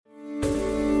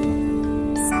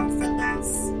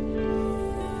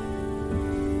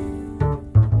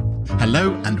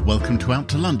Hello and welcome to Out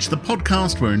to Lunch, the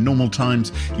podcast where in normal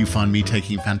times you find me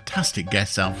taking fantastic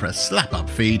guests out for a slap-up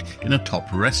feed in a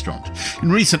top restaurant. In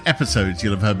recent episodes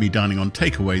you'll have heard me dining on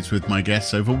takeaways with my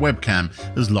guests over webcam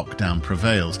as lockdown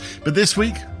prevails. But this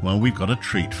week, well, we've got a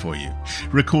treat for you.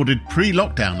 Recorded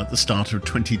pre-lockdown at the start of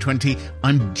 2020,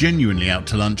 I'm genuinely out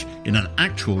to lunch in an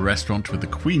actual restaurant with the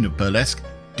queen of burlesque,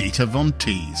 Dita Von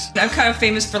Teese. I'm kind of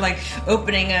famous for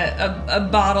opening a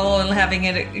bottle and having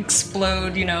it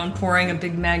explode, and pouring a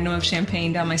big magnum of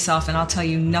champagne down myself. And I'll tell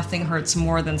you, nothing hurts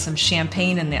more than some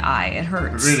champagne in the eye. It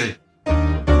hurts. Really?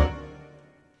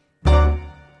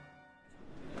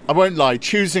 I won't lie,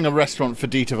 choosing a restaurant for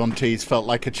Dita Von Teese felt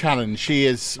like a challenge. She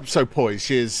is so poised.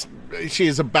 She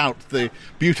is about the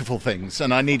beautiful things,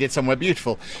 and I needed somewhere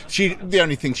beautiful. The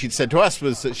only thing she'd said to us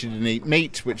was that she didn't eat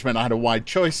meat, which meant I had a wide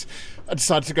choice. I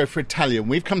decided to go for Italian.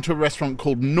 We've come to a restaurant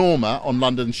called Norma on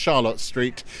London's Charlotte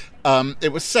Street.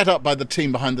 It was set up by the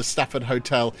team behind the Stafford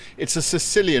Hotel. It's a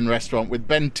Sicilian restaurant with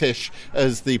Ben Tish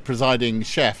as the presiding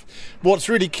chef. What's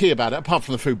really key about it, apart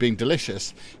from the food being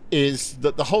delicious, is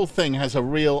that the whole thing has a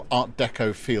real Art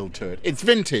Deco feel to it. It's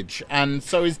vintage, and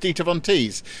so is Dita Von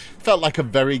Teese. Felt like a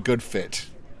very good fit.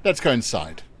 Let's go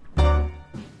inside.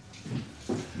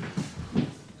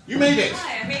 You made it!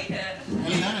 Hi, I made it.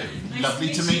 Hello. Nice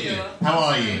Lovely to meet you. How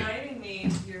are you? Inviting me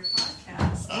to your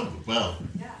podcast. Oh, well,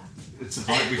 Yeah. it's a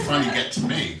delight we finally get to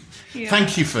meet. Yeah.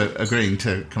 Thank you for agreeing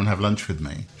to come and have lunch with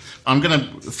me. I'm going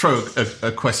to throw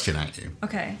a question at you.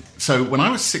 Okay. So when I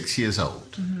was 6 years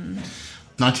old,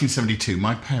 1972,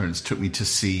 my parents took me to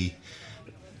see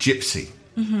Gypsy,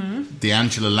 the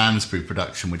Angela Lansbury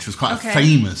production, which was quite a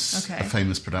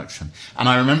famous production. And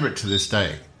I remember it to this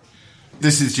day.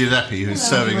 This is Giuseppe, who's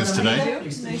serving us today.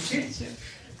 Nice to meet you.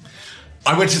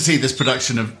 I went to see this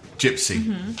production of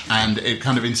Gypsy, and it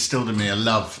kind of instilled in me a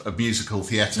love of musical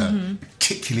theatre,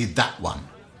 particularly that one.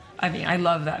 I mean, I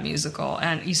love that musical.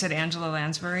 And you said Angela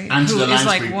Lansbury? Angela who is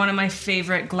Lansbury. one of my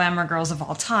favorite glamour girls of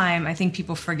all time. I think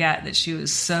people forget that she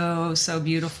was so, so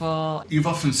beautiful. You've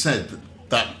often said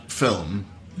that film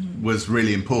was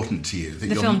really important to you.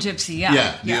 The film Gypsy,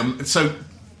 yeah. So,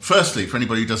 firstly, for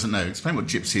anybody who doesn't know, explain what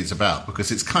Gypsy is about, because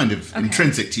it's kind of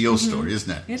intrinsic to your story,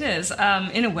 isn't it? It is,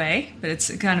 in a way, but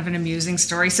it's kind of an amusing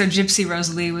story. So Gypsy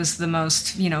Rose Lee was the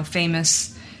most,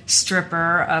 famous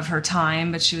stripper of her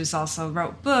time, but she was also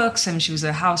wrote books, and she was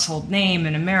a household name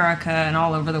in America and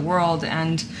all over the world.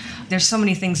 And there's so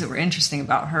many things that were interesting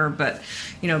about her, but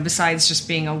besides just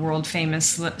being a world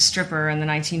famous stripper in the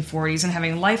 1940s and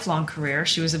having a lifelong career,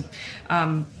 she was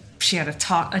she had a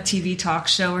TV talk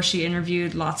show where she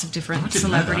interviewed lots of different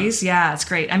celebrities. Yeah, it's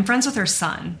great. I'm friends with her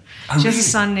son. She has a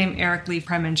son named Eric Lee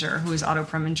Preminger, who is Otto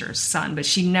Preminger's son, but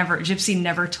Gypsy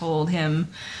never told him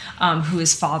who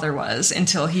his father was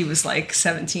until he was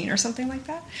 17 or something like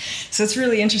that. So it's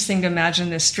really interesting to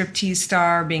imagine this striptease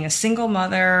star being a single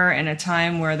mother in a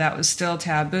time where that was still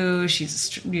taboo. She's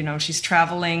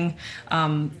traveling.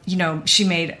 She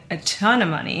made a ton of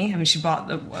money. I mean, she bought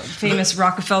the famous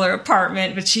Rockefeller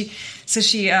apartment, but she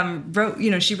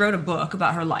wrote a book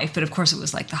about her life, but of course it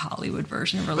was like the Hollywood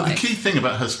version of her life. The key thing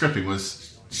about her stripping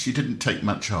was she didn't take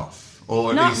much off.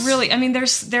 Or not really. I mean, there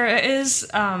is.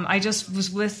 I just was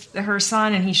with her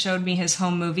son, and he showed me his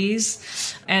home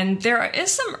movies, and there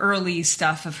is some early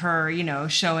stuff of her,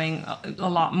 showing a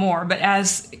lot more. But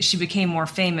as she became more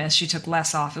famous, she took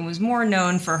less off and was more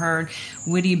known for her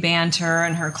witty banter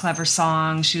and her clever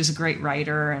songs. She was a great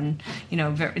writer, and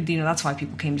that's why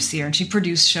people came to see her. And she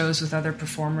produced shows with other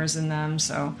performers in them.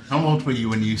 So, how old were you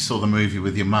when you saw the movie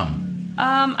with your mum?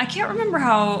 I can't remember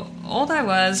how old I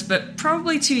was, but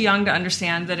probably too young to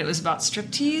understand that it was about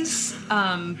striptease.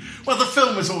 Well, the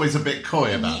film was always a bit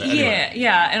coy about it. Anyway.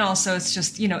 Yeah, and also it's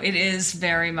just, it is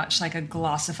very much like a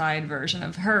glossified version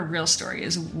of her real story.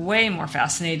 Is way more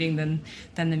fascinating than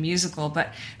the musical.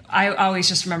 But I always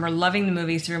just remember loving the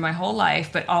movie through my whole life,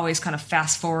 but always kind of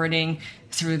fast forwarding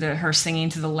through her singing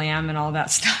to the lamb and all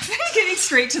that stuff, getting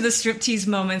straight to the striptease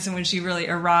moments and when she really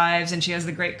arrives and she has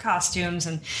the great costumes.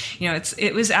 And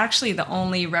it was actually the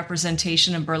only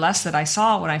representation of burlesque that I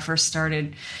saw when I first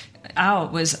started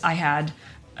out. Was I had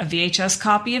a VHS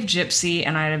copy of Gypsy,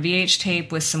 and I had a VH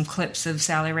tape with some clips of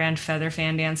Sally Rand feather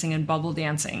fan dancing and bubble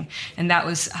dancing. And that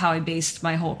was how I based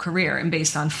my whole career, and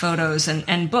based on photos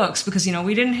and books, because,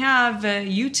 we didn't have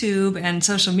YouTube and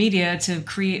social media to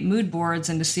create mood boards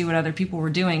and to see what other people were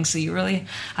doing. So I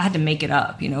had to make it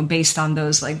up, based on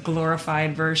those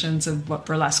glorified versions of what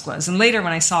burlesque was. And later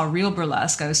when I saw real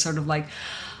burlesque, I was sort of like,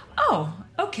 oh,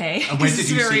 okay. And when did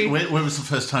you see? When was the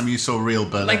first time you saw real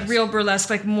burlesque? Like real burlesque,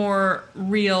 like more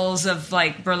reels of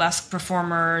like burlesque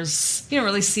performers. You don't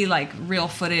really see like real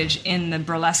footage in the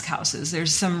burlesque houses.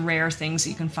 There's some rare things that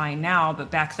you can find now,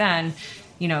 but back then,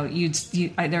 you know,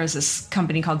 there was this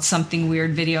company called Something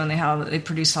Weird Video, and they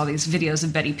produced all these videos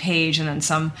of Betty Page, and then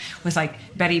some with like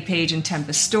Betty Page and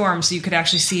Tempest Storm, so you could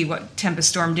actually see what Tempest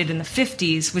Storm did in the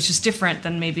 50s, which is different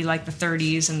than maybe like the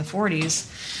 30s and the 40s.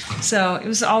 So it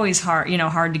was always hard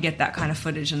to get that kind of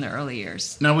footage in the early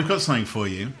years. Now we've got something for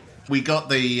you. We got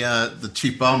the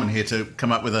chief barman here to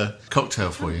come up with a cocktail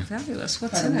for you. Fabulous.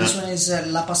 What's in This it? one is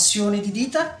La Passione di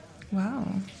Dita. Wow.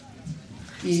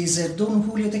 Is Don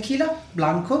Julio Tequila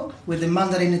Blanco with the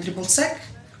mandarin triple sec,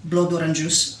 blood orange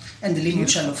juice, and the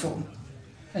limoncello foam.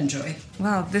 Enjoy.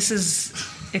 Wow, this is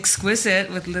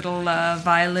exquisite with little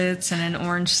violets and an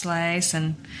orange slice,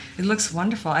 and it looks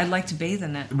wonderful. I'd like to bathe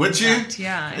in it. Would you?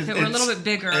 Yeah, if it were a little bit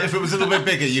bigger. If it was a little bit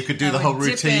bigger, you could do the whole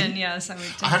routine. Dip in, yes, I would.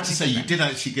 I have to say, you did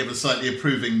actually give a slightly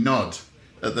approving nod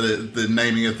at the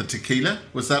naming of the tequila.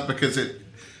 Was that because it...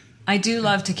 I do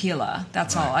love tequila.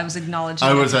 That's all. I was acknowledging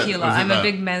tequila. I'm a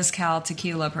big mezcal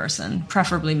tequila person,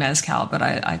 preferably mezcal, but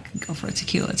I could go for a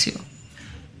tequila too.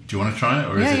 Do you want to try it,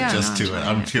 or is it just too...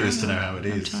 I'm curious to know how it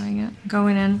is. I'm trying it.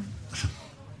 Going in.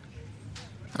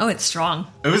 Oh, it's strong.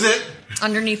 Oh, is it?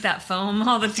 Underneath that foam,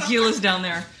 all the tequila's down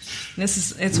there.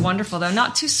 It's wonderful, though.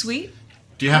 Not too sweet.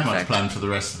 Do you have much planned for the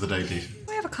rest of the day, Dita?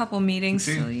 We have a couple meetings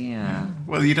still, yeah.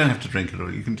 Well, you don't have to drink it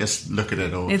all. You can just look at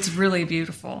it all. It's really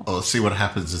beautiful. Or see what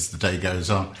happens as the day goes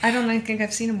on. I don't think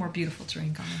I've seen a more beautiful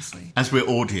drink, honestly. As we're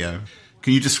audio,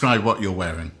 can you describe what you're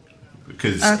wearing?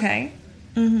 Because Okay.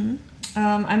 Mm-hmm.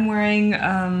 I'm wearing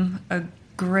a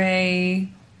gray,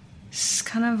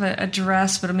 kind of a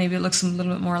dress, but maybe it looks a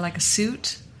little bit more like a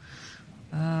suit.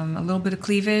 A little bit of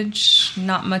cleavage,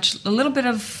 not much. A little bit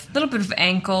of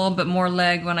ankle, but more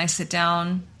leg when I sit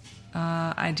down.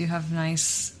 I do have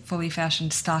nice, fully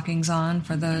fashioned stockings on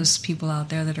for those people out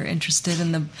there that are interested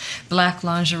in the black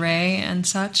lingerie and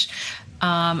such.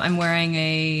 I'm wearing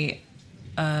a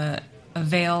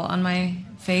veil on my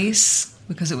face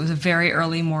because it was a very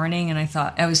early morning, and I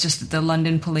thought I was just at the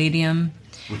London Palladium,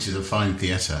 which is a fine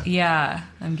theatre. Yeah,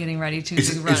 I'm getting ready to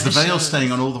Is the veil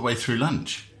staying on all the way through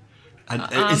lunch?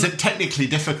 Is it technically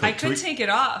difficult? I could take it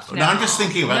off. No, I'm just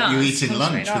thinking about you eating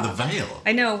lunch with a veil.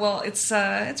 I know. Well, it's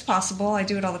possible. I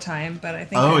do it all the time, but I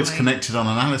think. Oh, it's connected on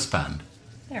an Alice band.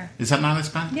 There. Is that an Alice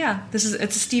band? Yeah, it's a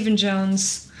Stephen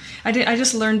Jones. I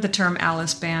just learned the term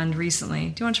Alice band recently.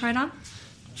 Do you want to try it on?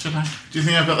 Should I? Do you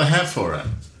think I've got the hair for it?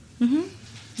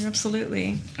 Mm-hmm.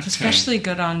 Absolutely. Okay. Especially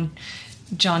good on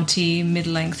jaunty,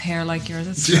 mid-length hair like yours.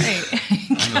 It's great.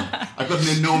 I've got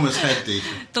an enormous head, Dita.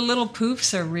 The little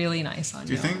poofs are really nice on you.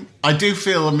 Do you think? I do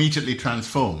feel immediately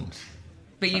transformed.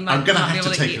 But you might I'm going to not be have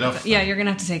able to take it off. Yeah, you're going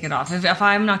to have to take it off. If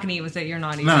I'm not going to eat with it, you're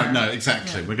not eating. No,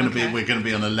 exactly. Yeah. We're going to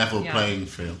be on a level playing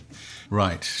field.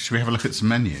 Right. Should we have a look at some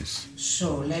menus?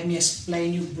 So let me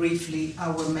explain you briefly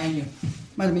our menu.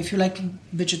 Madam, if you like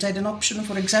vegetarian option,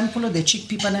 for example, the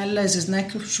chickpea panella as a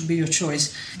snack should be your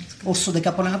choice. Also the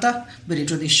caponata, very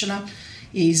traditional,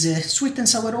 is sweet and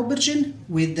sour aubergine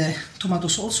with tomato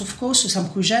sauce, of course, some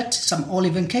courgette, some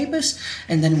olive and capers,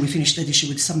 and then we finish the dish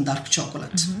with some dark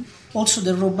chocolate. Mm-hmm. Also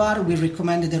the raw bar, we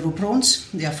recommend the raw prawns.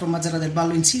 They are from Mazzara del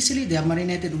Ballo in Sicily. They are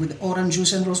marinated with orange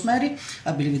juice and rosemary.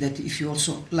 I believe that if you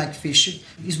also like fish,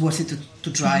 it's worth it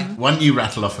to try. Mm-hmm. Why don't you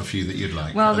rattle off a few that you'd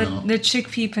like? Well, the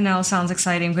chickpea panelle sounds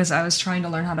exciting because I was trying to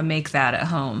learn how to make that at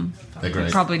home. They're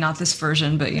great. Probably not this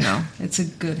version, but it's a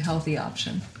good, healthy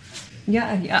option.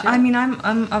 Yeah. I mean,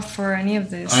 I'm up for any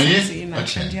of these things that you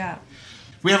mentioned. Okay. Yeah.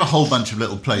 We have a whole bunch of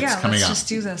little plates coming up. Yeah, let's just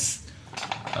do this.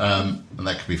 And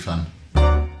that could be fun.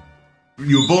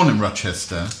 You were born in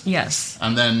Rochester. Yes.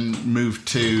 And then moved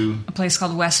to... a place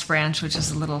called West Branch, which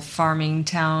is a little farming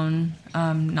town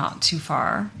not too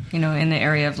far, in the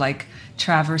area of like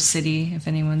Traverse City, if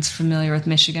anyone's familiar with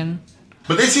Michigan.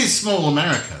 But this is small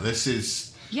America. This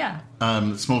is... yeah.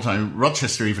 Small town.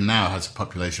 Rochester even now has a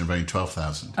population of only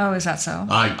 12,000. Oh, is that so?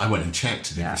 I went and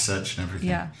checked, did research and everything.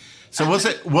 Yeah. So was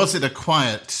it a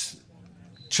quiet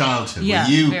childhood? Yeah,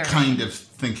 were you very. Kind of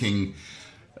thinking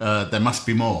there must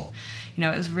be more?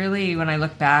 It was really, when I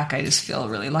look back, I just feel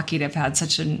really lucky to have had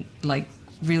such a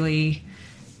really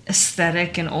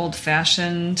aesthetic and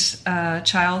old-fashioned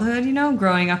childhood,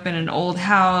 growing up in an old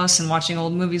house and watching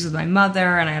old movies with my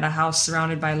mother, and I had a house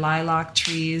surrounded by lilac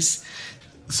trees.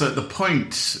 So at the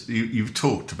point you've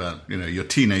talked about, your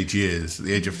teenage years, at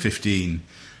the age of 15,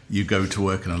 you go to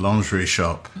work in a lingerie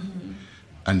shop, mm-hmm.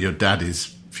 and your dad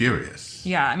is furious.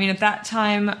 Yeah, I mean, at that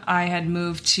time, I had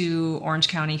moved to Orange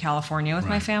County, California with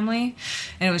my family,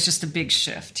 and it was just a big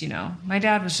shift, you know. My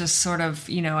dad was just sort of,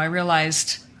 you know, I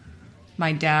realized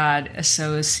my dad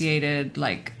associated,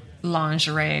 like,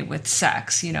 lingerie with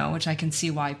sex, you know, which I can see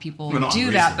why people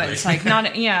do that, but it's like not,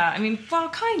 I mean, well,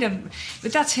 kind of,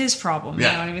 but that's his problem, you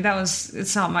know what I mean?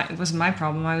 It wasn't my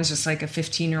problem. I was just like a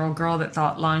 15-year-old girl that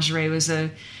thought lingerie was a,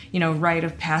 you know, rite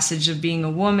of passage of being a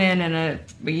woman and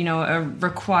a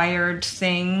required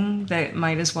thing that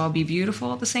might as well be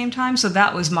beautiful at the same time. So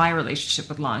that was my relationship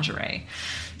with lingerie.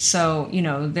 So, you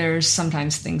know, there's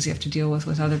sometimes things you have to deal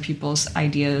with other people's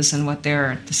ideas and what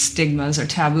the stigmas or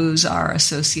taboos are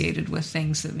associated with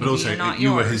things that maybe are not yours. But also,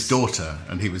 you were his daughter,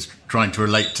 and he was trying to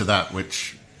relate to that,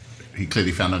 which he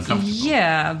clearly found uncomfortable.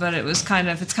 Yeah, but it's kind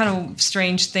of a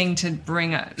strange thing to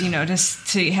bring up, you know,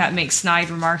 to make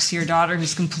snide remarks to your daughter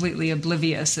who's completely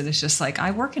oblivious, and it's just like, I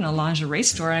work in a lingerie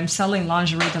store, I'm selling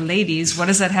lingerie to ladies. What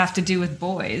does that have to do with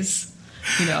boys?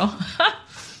 You know.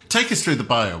 Take us through the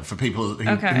bio for people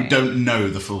who don't know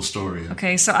the full story.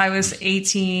 Okay, so I was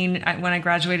 18 when I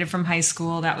graduated from high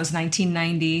school. That was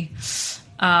 1990.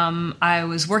 I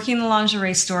was working in the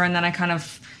lingerie store, and then I kind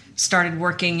of started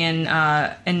working in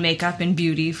makeup and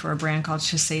beauty for a brand called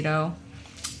Shiseido.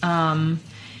 And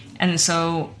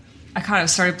so I kind of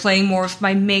started playing more with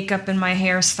my makeup and my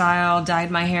hairstyle, dyed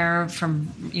my hair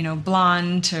from, you know,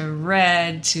 blonde to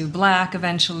red to black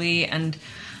eventually, and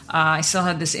I still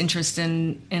had this interest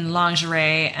in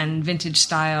lingerie and vintage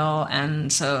style, and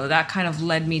so that kind of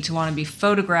led me to want to be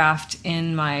photographed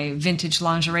in my vintage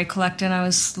lingerie collection I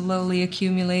was slowly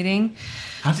accumulating.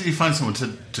 How did you find someone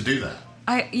to do that?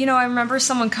 I remember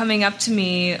someone coming up to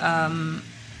me.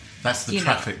 That's the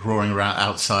traffic roaring around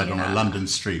outside on a London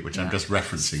street, which I'm just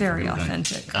referencing. It's very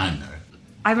authentic. I know.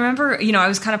 I remember, you know, I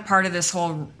was kind of part of this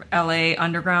whole LA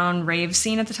underground rave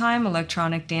scene at the time,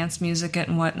 electronic dance music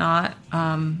and whatnot.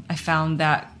 I found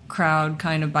that crowd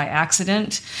kind of by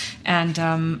accident. And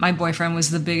my boyfriend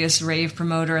was the biggest rave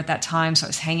promoter at that time, so I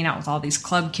was hanging out with all these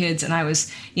club kids. And I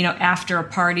was, you know, after a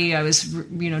party, I was,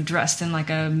 you know, dressed in like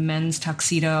a men's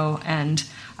tuxedo. And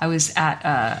I was at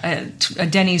a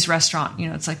Denny's restaurant. You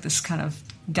know, it's like this kind of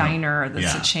diner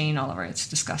that's a chain all over. It's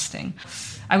disgusting.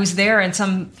 I was there, and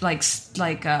some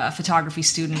photography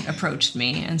student approached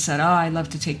me and said, "Oh, I'd love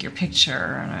to take your picture."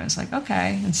 And I was like,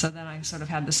 "Okay." And so then I sort of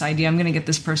had this idea: I'm going to get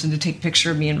this person to take a picture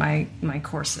of me in my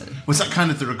corset. Was that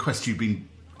kind of the request you'd been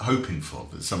hoping for,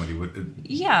 that somebody would?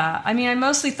 Yeah, I mean, I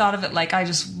mostly thought of it like I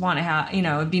just want to have, you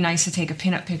know, it'd be nice to take a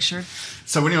pinup picture.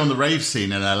 So when you're on the rave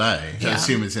scene in LA, I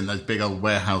assume it's in those big old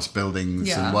warehouse buildings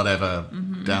and whatever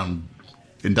down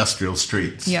industrial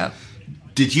streets. Yep.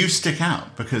 Did you stick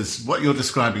out? Because what you're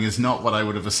describing is not what I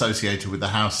would have associated with the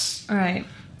house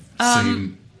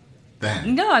scene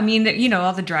then. No, I mean, you know,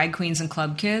 all the drag queens and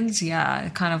club kids,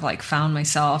 I kind of like found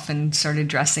myself and started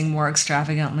dressing more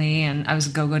extravagantly, and I was a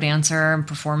go-go dancer and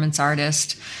performance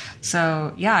artist.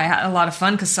 So, I had a lot of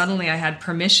fun because suddenly I had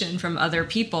permission from other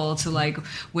people to like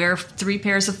wear 3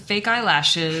 pairs of fake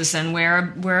eyelashes and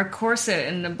wear a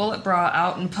corset and a bullet bra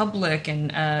out in public,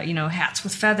 and you know, hats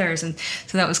with feathers, and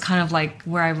so that was kind of like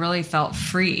where I really felt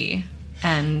free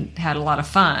and had a lot of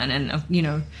fun, and you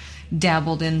know,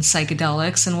 dabbled in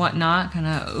psychedelics and whatnot, kind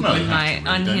of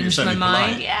unhinged my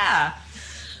mind. Polite. Yeah.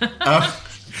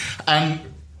 And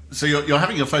so you're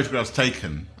having your photographs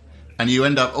taken. And you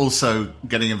end up also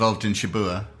getting involved in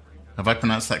Shibuya. Have I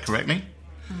pronounced that correctly?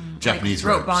 Japanese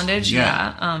rope ropes. bondage,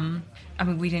 yeah. I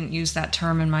mean, we didn't use that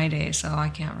term in my day, so I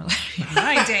can't really. In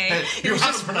my day, it was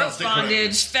just rope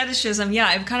bondage, fetishism.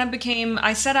 Yeah, it kind of became.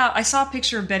 I saw a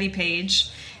picture of Betty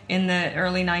Page in the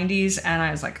early 90s, and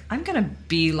I was like, I'm going to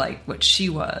be like what she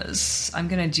was. I'm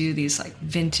going to do these like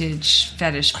vintage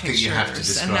fetish pictures. I think you have to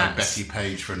describe Betty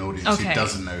Page for an audience who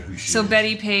doesn't know who she is. So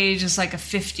Betty Page is like a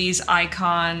 50s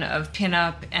icon of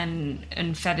pinup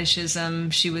and fetishism.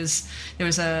 There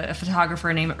was a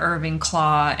photographer named Irving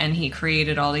Klaw, and he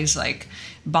created all these like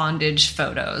bondage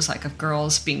photos, like of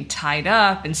girls being tied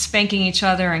up and spanking each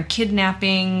other and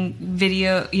kidnapping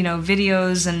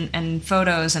videos and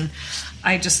photos, and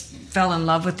I just fell in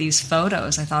love with these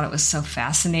photos. I thought it was so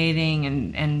fascinating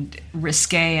and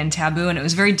risque and taboo, and it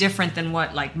was very different than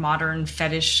what like modern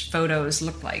fetish photos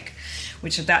looked like,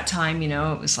 which at that time, you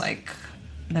know, it was like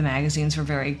the magazines were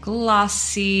very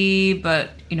glossy,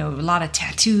 but, you know, a lot of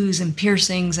tattoos and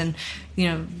piercings and, you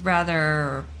know,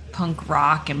 rather punk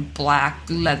rock and black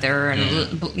leather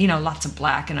and, you know, lots of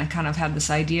black. And I kind of had this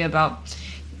idea about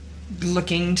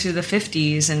looking to the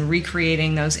 50s and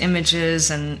recreating those images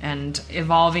and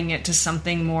evolving it to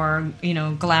something more, you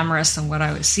know, glamorous than what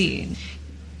I was seeing.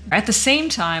 At the same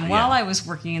time, while I was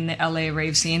working in the LA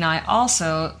rave scene, I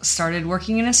also started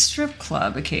working in a strip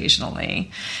club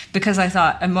occasionally, because I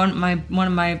thought, and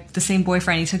the same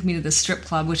boyfriend, he took me to the strip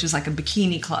club, which is like a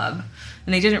bikini club,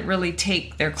 and they didn't really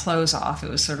take their clothes off. It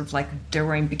was sort of like they're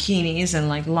wearing bikinis and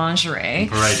like lingerie.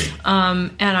 Parading.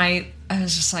 And I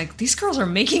was just like, these girls are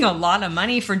making a lot of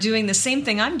money for doing the same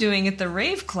thing I'm doing at the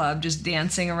rave club, just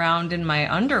dancing around in my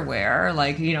underwear,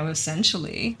 like, you know,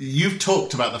 essentially. You've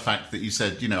talked about the fact that you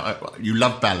said, you know, you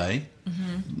love ballet.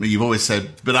 Mm-hmm. You've always said,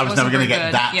 but I was never going to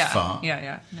get that far.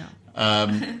 Yeah,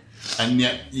 no. And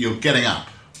yet you're getting up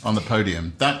on the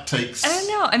podium. That takes... I don't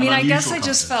know. I mean, I guess I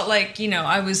just felt like, you know,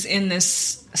 I was in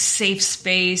this safe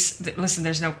space. Listen,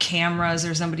 there's no cameras.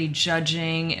 There's nobody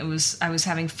judging. I was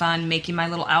having fun making my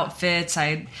little outfits.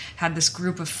 I had this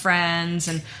group of friends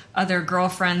and other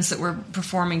girlfriends that were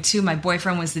performing too. My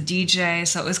boyfriend was the DJ,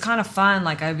 so it was kind of fun.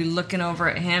 Like, I'd be looking over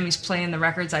at him. He's playing the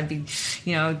records. I'd be,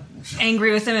 you know,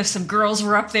 angry with him if some girls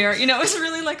were up there. You know, it was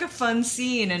really like a fun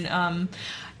scene. And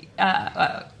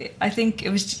I think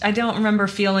it was, I don't remember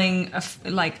feeling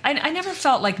like, I never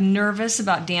felt like nervous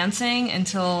about dancing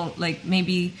until like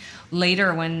maybe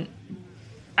later when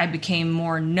I became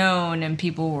more known and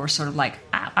people were sort of like,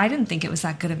 I didn't think it was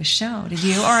that good of a show, did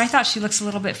you? Or I thought she looks a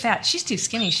little bit fat. She's too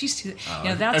skinny. She's too, you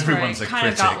know, that's where I kind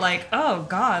of got like, oh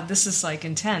God, this is like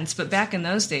intense. But back in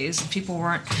those days, people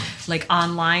weren't like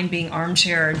online being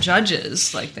armchair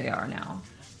judges like they are now.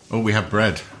 Oh, we have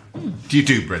bread. Do you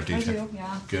do bread, Dita? I do,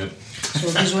 yeah. Good. So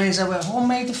this one is our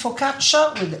homemade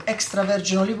focaccia with extra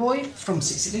virgin olive oil from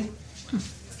Sicily.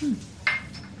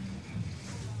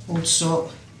 Also,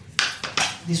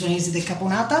 this one is the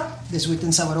caponata, the sweet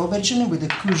and sour aubergine with the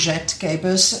courgette,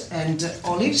 capers and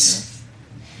olives.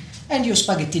 And your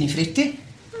spaghettini fritti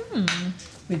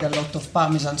with a lot of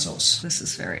parmesan sauce. This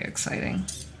is very exciting.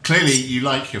 Clearly, you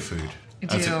like your food.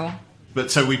 I do. But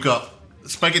so we've got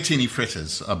spaghettini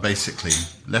fritters are basically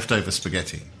leftover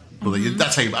spaghetti. Well,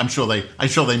 that's how I'm sure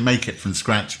they make it from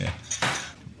scratch here,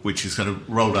 which is kind of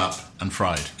rolled up and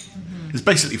fried. It's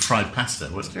basically fried pasta.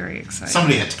 It's very exciting.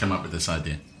 Somebody had to come up with this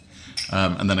idea.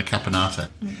 And then a caponata.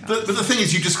 But the thing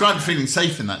is, you described feeling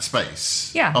safe in that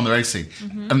space on the rave scene.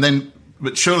 And then,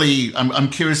 but surely, I'm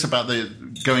curious about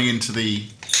going into the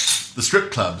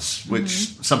strip clubs, which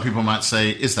some people might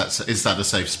say, is that a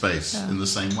safe space in the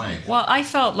same way? Well, I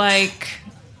felt like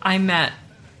I met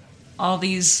all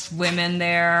these women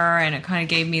there, and it kind of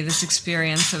gave me this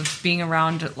experience of being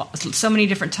around so many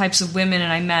different types of women,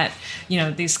 and I met, you know,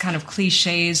 these kind of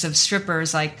cliches of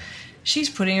strippers, like, she's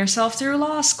putting herself through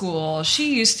law school.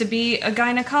 She used to be a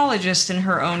gynecologist in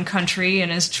her own country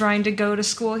and is trying to go to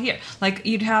school here. Like,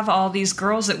 you'd have all these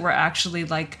girls that were actually,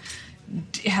 like,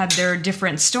 had their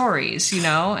different stories, you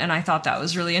know, and I thought that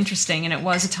was really interesting. And it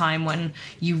was a time when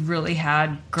you really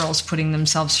had girls putting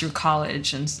themselves through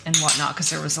college and whatnot, because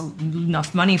there was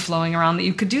enough money flowing around that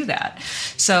you could do that.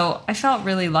 So I felt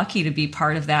really lucky to be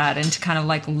part of that and to kind of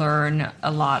like learn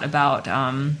a lot about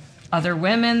other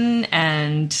women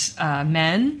and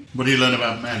men. What do you learn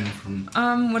about men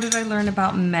from? What did I learn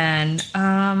about men?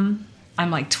 I'm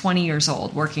like 20 years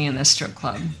old working in this strip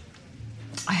club.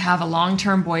 I have a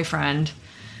long-term boyfriend.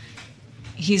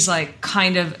 He's like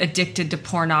kind of addicted to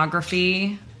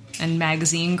pornography and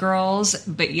magazine girls,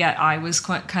 but yet I was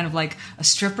kind of like a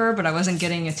stripper, but I wasn't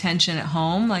getting attention at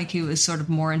home. Like, he was sort of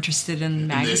more interested in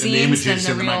magazines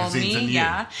than the real me.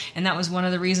 Yeah, and that was one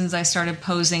of the reasons I started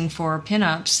posing for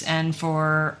pinups and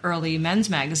for early men's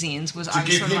magazines. Was I was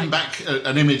give sort of him like, back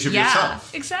an image of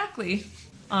yourself. Yeah, exactly.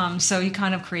 So he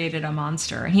kind of created a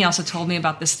monster. And he also told me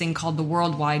about this thing called the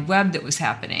World Wide Web that was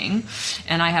happening.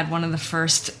 And I had one of the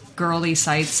first girly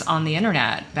sites on the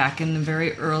internet back in the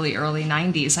very early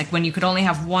 90s. Like, when you could only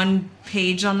have one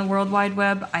page on the World Wide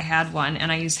Web, I had one.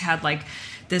 And I had like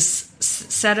this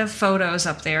set of photos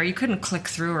up there. You couldn't click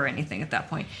through or anything at that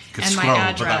point. And my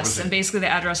address. And basically the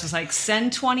address was like,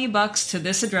 send $20 to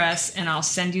this address and I'll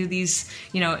send you these,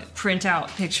 you know, print out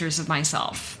pictures of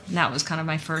myself. And that was kind of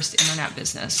my first internet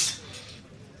business.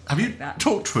 Have you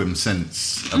talked to him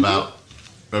since about,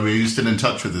 are you still in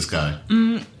touch with this guy?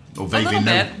 Or vaguely a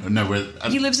little bit. No,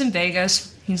 he lives in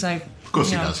Vegas. He's like, of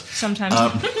course he does. Sometimes.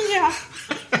 Yeah.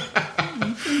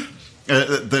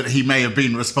 That he may have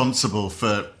been responsible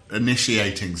for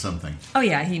initiating something. Oh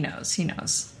yeah, he knows.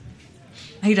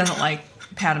 He doesn't like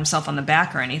pat himself on the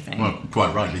back or anything. Well,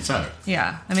 quite rightly so.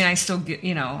 Yeah, I mean, I still get,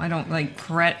 you know, I don't like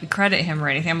credit him or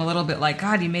anything. I'm a little bit like,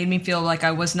 God, you made me feel like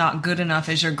I was not good enough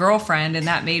as your girlfriend, and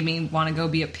that made me want to go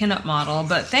be a pinup model.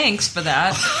 But thanks for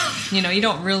that. You know, you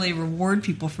don't really reward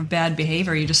people for bad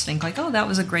behavior. You just think like, oh, that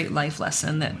was a great life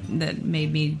lesson that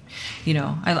made me, you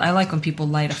know, I like when people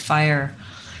light a fire,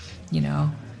 you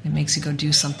know, It makes you go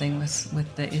do something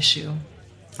with the issue.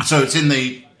 So it's in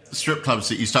the strip clubs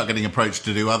that you start getting approached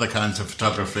to do other kinds of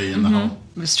photography and the whole...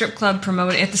 The strip club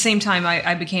promoted... At the same time,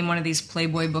 I became one of these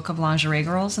Playboy Book of Lingerie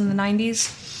girls in the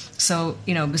 90s. So,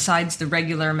 besides the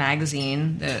regular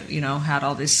magazine that, had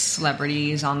all these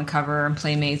celebrities on the cover and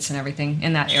Playmates and everything,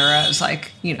 in that era, it was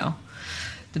like,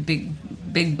 the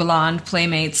big blonde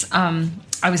Playmates.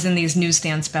 I was in these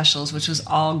newsstand specials, which was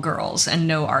all girls and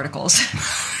no articles.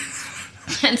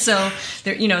 And so,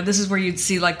 there, this is where you'd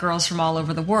see like girls from all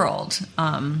over the world,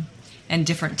 and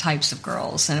different types of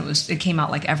girls. And it came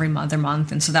out like every other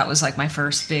month. And so that was like my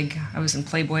first big, I was in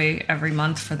Playboy every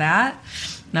month for that.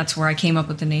 And that's where I came up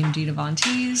with the name Dita Von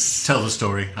Teese. Tell the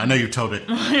story. I know you've told it a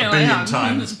billion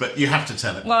times, but you have to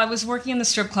tell it. Well, I was working in the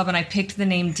strip club and I picked the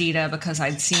name Dita because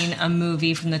I'd seen a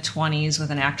movie from the 20s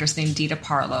with an actress named Dita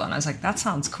Parlow. And I was like, that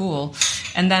sounds cool.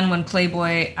 And then when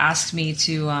Playboy asked me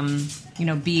to,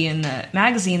 be in the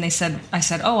magazine, I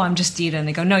said, oh, I'm just Dita. And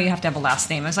they go, no, you have to have a last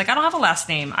name. I was like, I don't have a last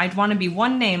name. I'd want to be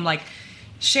one name like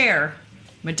Cher,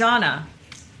 Madonna,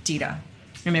 Dita.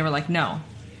 And they were like, no.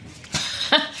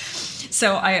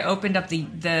 So I opened up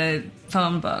the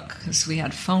phone book, because we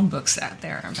had phone books out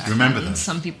there. Remember them?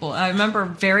 Some people, I remember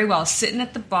very well sitting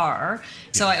at the bar.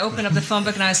 So I opened up the phone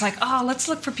book and I was like, oh, let's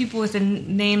look for people with a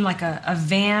name like a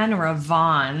Van or a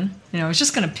Vaughn. I was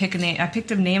just going to pick a name. I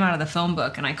picked a name out of the phone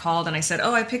book and I called and I said,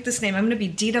 oh, I picked this name. I'm going to be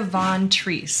Dita Von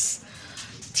Teese.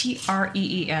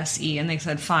 Treese. And they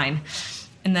said, fine.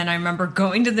 And then I remember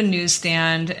going to the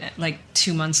newsstand like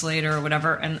 2 months later or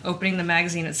whatever and opening the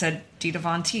magazine. It said Dita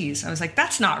Von Teese. I was like,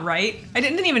 that's not right. It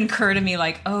didn't even occur to me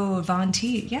like, oh, Von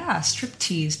Teese. Yeah, strip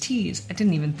tease. I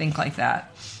didn't even think like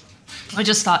that. I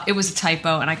just thought it was a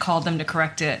typo and I called them to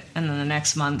correct it. And then the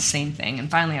next month, same thing.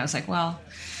 And finally I was like, well,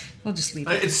 we'll just leave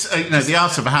it. It's the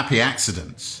art of happy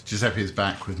accidents. Giuseppe is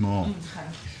back with more. Okay.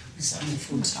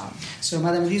 So,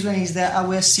 madam, this one is the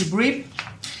our sea bream.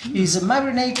 It's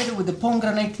marinated with the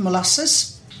pomegranate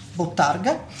molasses,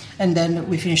 bottarga, and then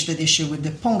we finish the dish with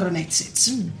the pomegranate seeds.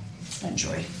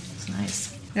 Enjoy. It's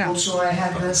nice. Yeah. Also, I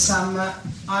have some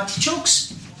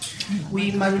artichokes.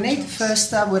 We marinate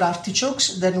first with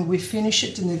artichokes, then we finish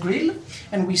it in the grill,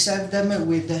 and we serve them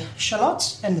with the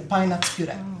shallots and the pine nuts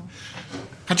puree.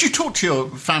 Had you talked to your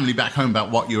family back home about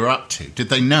what you were up to? Did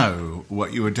they know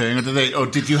what you were doing, or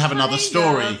did you have another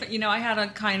story? I had a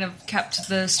kind of kept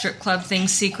the strip club thing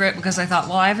secret because I thought,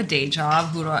 well, I have a day job.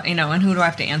 Who do I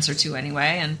have to answer to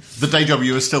anyway? And the day job,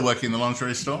 you were still working in the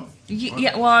lingerie store?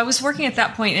 Yeah, well, I was working at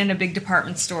that point in a big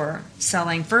department store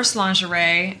selling first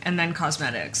lingerie and then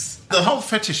cosmetics. The whole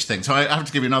fetish thing. So I have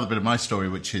to give you another bit of my story,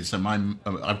 which is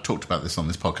I've talked about this on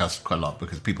this podcast quite a lot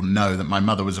because people know that my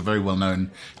mother was a very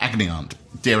well-known agony aunt,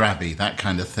 Dear Abby, that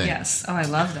kind of thing. Yes. Oh, I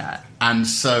love that. And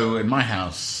so in my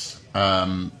house,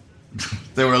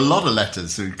 there were a lot of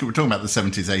letters. We're talking about the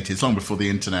 70s, 80s, long before the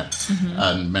internet,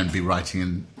 and men be writing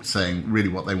and saying really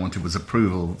what they wanted was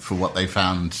approval for what they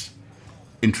found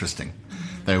interesting.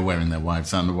 They were wearing their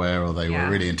wives' underwear, or they were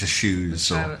really into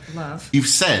shoes. Which I would love. You've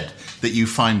said that you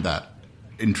find that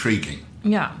intriguing.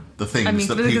 Yeah. The things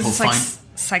that people find. Like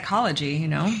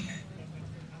psychology,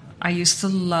 I used to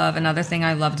love, another thing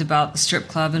I loved about the strip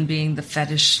club and being the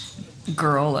fetish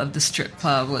girl of the strip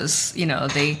club was,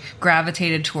 they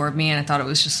gravitated toward me, and I thought it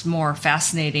was just more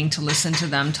fascinating to listen to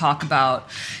them talk about,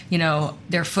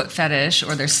 their foot fetish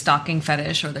or their stocking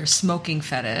fetish or their smoking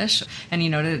fetish, and,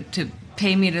 to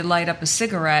pay me to light up a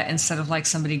cigarette instead of like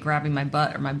somebody grabbing my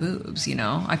butt or my boobs,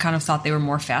 I kind of thought they were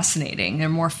more fascinating. They're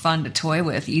more fun to toy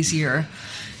with, easier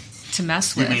to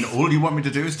mess with. You mean all you want me to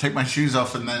do is take my shoes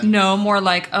off and then... No, more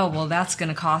like, oh, well, that's going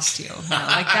to cost you.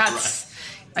 Like that's...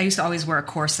 Right. I used to always wear a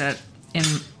corset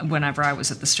whenever I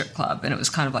was at the strip club, and it was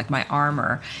kind of like my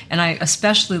armor. And I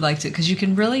especially liked it because you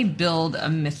can really build a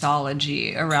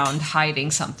mythology around hiding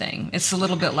something. It's a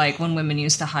little bit like when women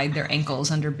used to hide their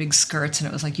ankles under big skirts, and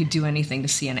it was like you'd do anything to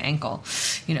see an ankle.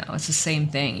 It's the same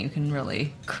thing. You can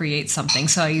really create something.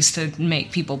 So I used to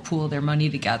make people pool their money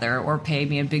together or pay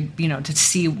me a big, to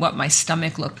see what my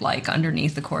stomach looked like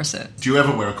underneath the corset. Do you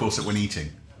ever wear a corset when eating?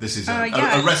 This is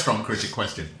a restaurant critic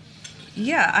question.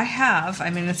 Yeah, I have. I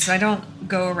mean, I don't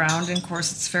go around in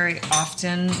corsets very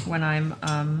often when I'm,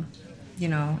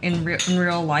 in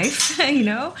real life,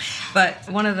 But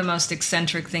one of the most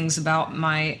eccentric things about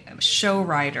my show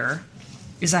rider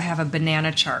is I have a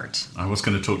banana chart. I was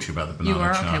going to talk to you about the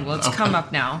banana chart. You are? Okay, well, it's come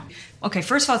up now. Okay,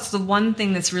 first of all, it's the one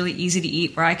thing that's really easy to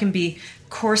eat where I can be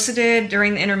corseted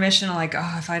during the intermission, like,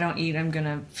 oh, if I don't eat, I'm going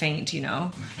to faint, Okay.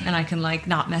 And I can,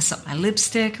 not mess up my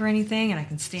lipstick or anything, and I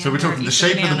can stand there. So we're talking the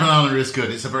shape of the banana is good.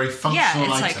 It's a very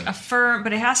functional item. Like a firm,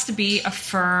 but it has to be a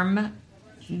firm,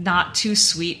 not too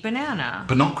sweet banana.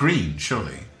 But not green,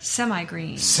 surely.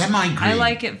 Semi-green. Semi-green. I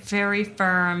like it very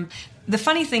firm. The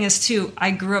funny thing is, too,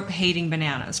 I grew up hating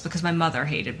bananas because my mother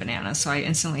hated bananas, so I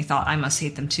instantly thought I must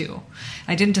hate them, too.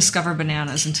 I didn't discover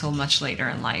bananas until much later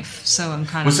in life, so I'm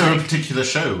kind of Was there a particular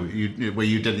show where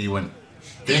you went,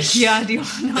 this? Yeah,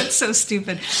 it's so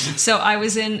stupid. So I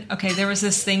was there was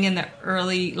this thing in the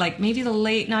early, like maybe the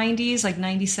late 90s, like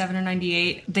 97 or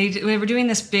 98. They were doing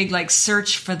this big like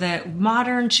search for the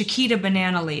modern Chiquita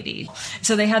banana lady.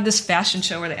 So they had this fashion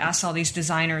show where they asked all these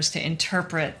designers to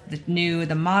interpret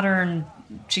the modern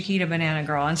Chiquita banana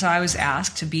girl. And so I was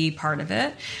asked to be part of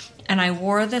it. And I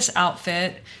wore this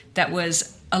outfit that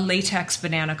was a latex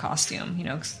banana costume,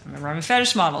 because I'm a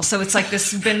fetish model. So it's like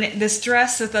this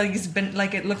dress that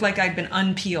like it looked like I'd been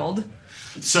unpeeled.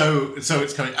 So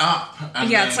it's coming up. And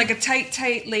it's like a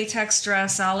tight latex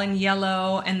dress, all in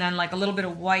yellow, and then like a little bit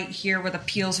of white here where the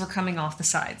peels were coming off the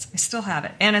sides. I still have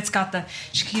it, and it's got the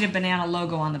Chiquita banana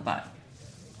logo on the butt.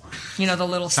 The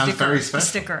little Sounds sticker. very special. The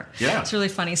sticker. Yeah, it's really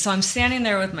funny. So I'm standing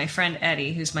there with my friend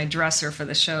Eddie, who's my dresser for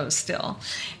the show still,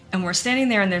 and we're standing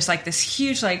there, and there's like this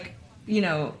huge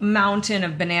mountain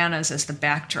of bananas as the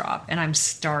backdrop, and I'm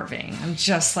starving. I'm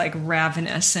just like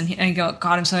ravenous. And I go,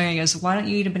 God, I'm so hungry. He goes, why don't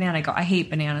you eat a banana? I go, I hate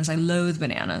bananas. I loathe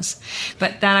bananas.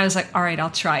 But then I was like, all right, I'll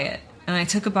try it. And I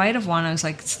took a bite of one. I was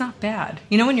like, it's not bad.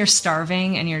 When you're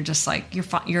starving and you're just like,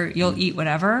 you'll eat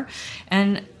whatever.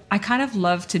 And I kind of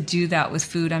love to do that with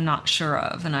food I'm not sure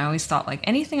of. And I always thought like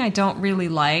anything I don't really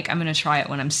like, I'm going to try it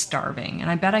when I'm starving. And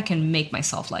I bet I can make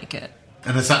myself like it.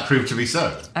 And has that proved to be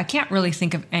so? I can't really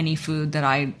think of any food that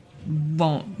I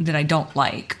don't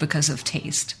like because of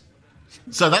taste.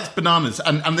 So that's bananas,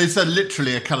 and there's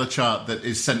literally a colour chart that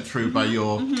is sent through by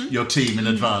your team in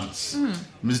advance.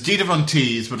 Ms. Dita Von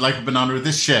Teese would like a banana with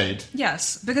this shade.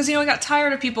 Yes, because I got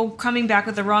tired of people coming back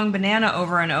with the wrong banana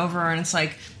over and over, and it's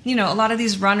like a lot of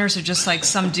these runners are just like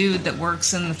some dude that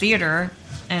works in the theater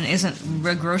and isn't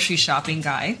a grocery shopping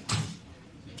guy.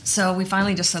 So we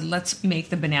finally just said, let's make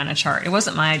the banana chart. It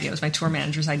wasn't my idea. It was my tour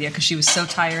manager's idea because she was so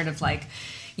tired of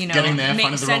getting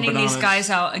there, sending these guys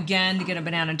out again to get a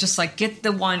banana. Just like get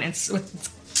the one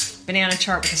with banana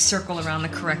chart with a circle around the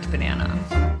correct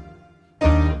banana.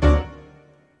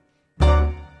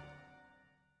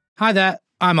 Hi there,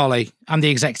 I'm Ollie. I'm the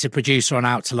executive producer on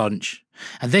Out to Lunch.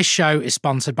 And this show is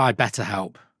sponsored by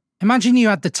BetterHelp. Imagine you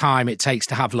had the time it takes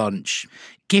to have lunch,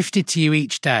 gifted to you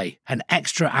each day, an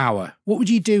extra hour. What would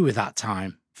you do with that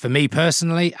time? For me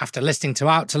personally, after listening to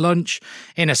Out to Lunch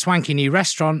in a swanky new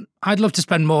restaurant, I'd love to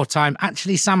spend more time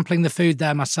actually sampling the food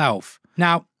there myself.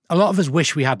 Now, a lot of us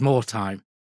wish we had more time,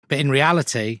 but in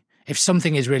reality, if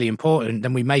something is really important,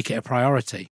 then we make it a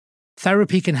priority.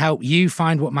 Therapy can help you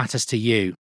find what matters to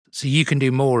you, so you can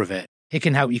do more of it. It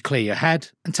can help you clear your head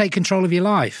and take control of your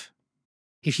life.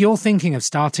 If you're thinking of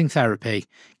starting therapy,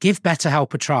 give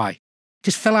BetterHelp a try.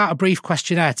 Just fill out a brief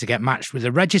questionnaire to get matched with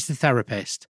a registered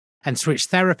therapist and switch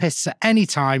therapists at any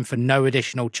time for no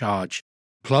additional charge.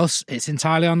 Plus, it's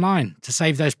entirely online to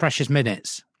save those precious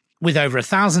minutes. With over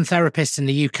 1,000 therapists in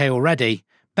the UK already,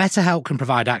 BetterHelp can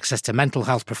provide access to mental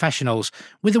health professionals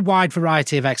with a wide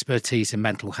variety of expertise in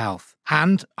mental health.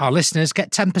 And our listeners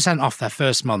get 10% off their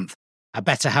first month at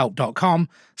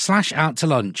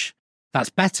betterhelp.com/outtolunch. That's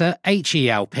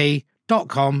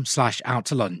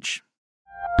betterhelp.com/outtolunch.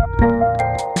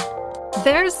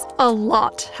 There's a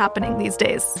lot happening these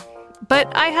days,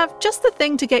 but I have just the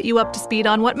thing to get you up to speed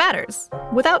on what matters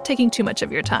without taking too much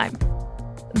of your time.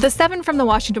 The 7 from the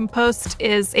Washington Post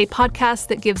is a podcast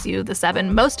that gives you the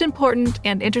 7 most important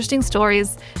and interesting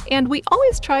stories, and we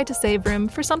always try to save room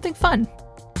for something fun.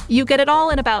 You get it all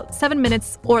in about 7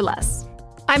 minutes or less.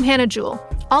 I'm Hannah Jewell.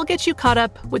 I'll get you caught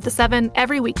up with the 7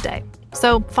 every weekday.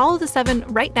 So follow the 7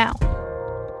 right now.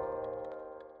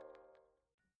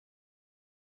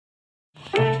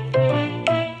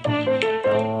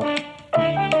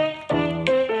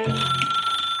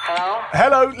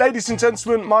 Hello, ladies and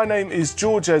gentlemen. My name is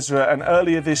George Ezra, and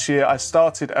earlier this year I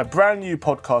started a brand new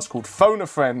podcast called Phone a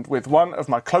Friend with one of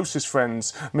my closest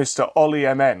friends, Mr. Ollie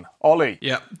MN. Ollie.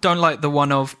 Yeah, don't like the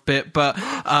one-off bit, but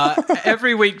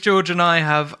every week George and I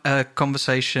have a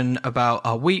conversation about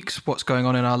our weeks, what's going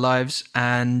on in our lives,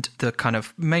 and the kind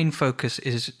of main focus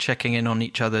is checking in on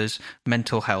each other's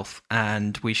mental health.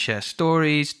 And we share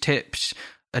stories, tips,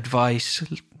 advice,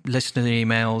 listener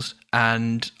emails,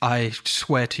 and I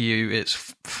swear to you,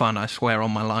 it's fun. I swear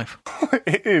on my life.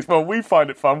 It is. Well, we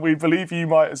find it fun. We believe you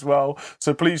might as well.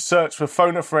 So please search for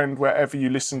Phone a Friend wherever you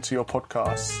listen to your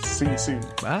podcasts. See you soon.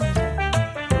 Bye.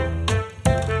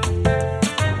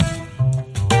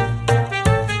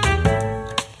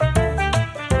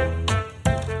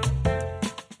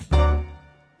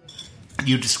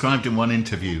 You described in one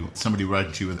interview, somebody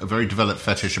wrote to you with a very developed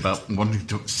fetish about wanting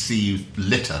to see you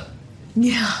litter.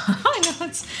 Yeah, I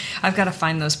know. I've got to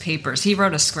find those papers. He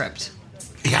wrote a script.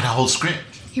 He had a whole script?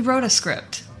 He wrote a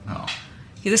script. Oh.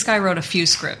 This guy wrote a few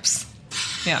scripts.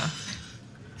 Yeah.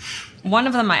 One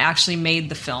of them I actually made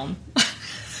the film.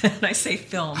 And I say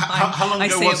film. How long ago I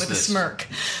say was it with this? a smirk.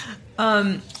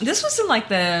 This was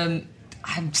in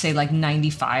I'd say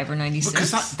 95 or 96.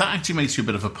 Because that actually makes you a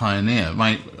bit of a pioneer.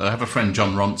 I have a friend,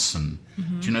 John Ronson.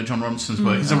 Do you know John Ronson's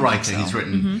work? He's a writer. He's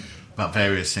written about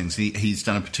various things. He's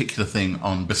done a particular thing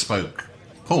on bespoke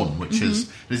porn, which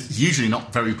is usually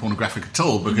not very pornographic at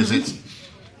all, because it's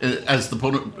as the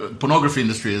pornography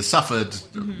industry has suffered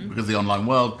because of the online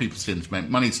world, people seem to make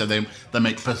money, so they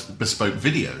make bespoke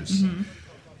videos.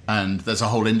 And there's a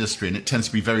whole industry, and it tends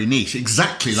to be very niche,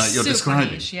 exactly like you're Super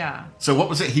describing. Niche, yeah. So what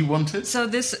was it he wanted? So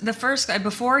the first guy,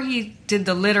 before he did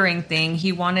the littering thing,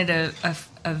 he wanted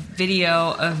a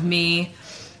video of me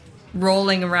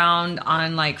rolling around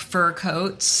on like fur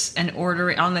coats and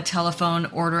ordering on the telephone,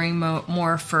 ordering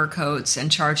more fur coats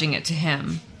and charging it to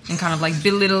him. And kind of like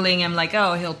belittling him, like,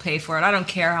 oh, he'll pay for it. I don't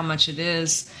care how much it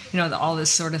is, all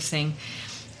this sort of thing.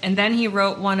 And then he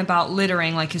wrote one about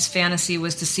littering, like his fantasy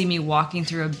was to see me walking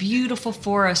through a beautiful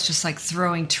forest, just like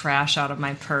throwing trash out of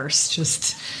my purse,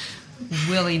 just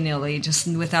willy-nilly, just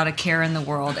without a care in the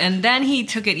world. And then he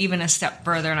took it even a step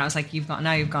further, and I was like, you've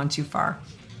gone too far.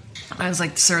 I was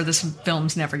like, sir, this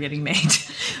film's never getting made.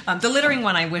 The littering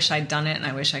one, I wish I'd done it, and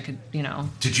I wish I could,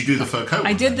 Did you do the fur coat one?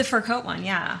 I did the fur coat one,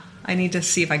 yeah. I need to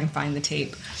see if I can find the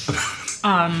tape.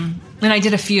 And I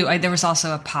did a few. There was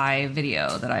also a pie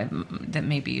video that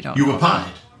maybe you don't know. You were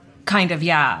pied? Kind of,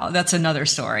 yeah. That's another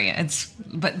story. That's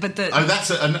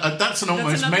an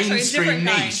almost mainstream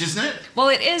niche, isn't it? Well,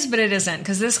 it is, but it isn't,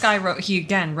 because this guy wrote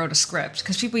a script,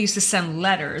 because people used to send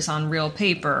letters on real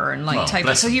paper and type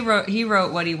it. So he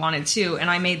wrote what he wanted to, and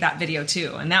I made that video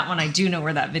too. And that one, I do know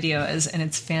where that video is, and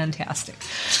it's fantastic.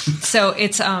 So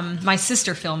it's my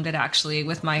sister filmed it actually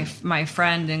with my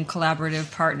friend and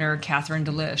collaborative partner Catherine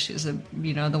Delish, who's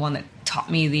the one that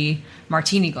taught me the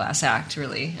Martini Glass act,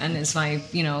 really, and is my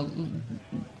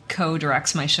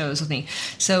co-directs my shows with me.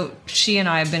 So she and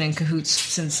I have been in cahoots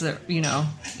since the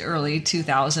early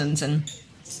 2000s, and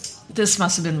this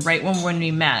must have been right when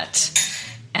we met.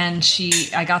 And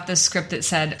I got this script that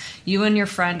said, you and your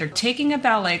friend are taking a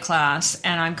ballet class,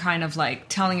 and I'm kind of like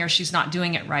telling her she's not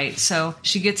doing it right. So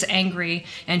she gets angry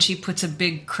and she puts a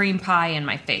big cream pie in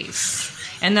my face.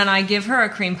 And then I give her a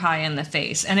cream pie in the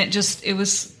face. And it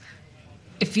was,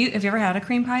 have you ever had a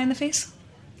cream pie in the face?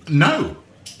 No.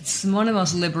 It's one of the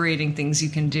most liberating things you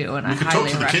can do, and I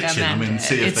highly recommend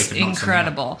it. It's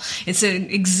incredible. It's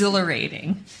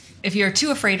exhilarating. If you're too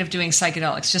afraid of doing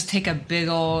psychedelics, just take a big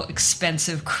old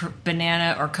expensive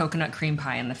banana or coconut cream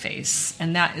pie in the face,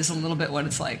 and that is a little bit what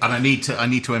it's like. And I need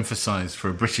to emphasise for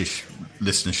a British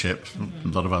listenership, a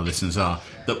lot of our listeners are,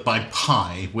 that by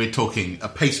pie we're talking a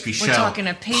pastry shell. We're talking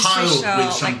a pastry piled shell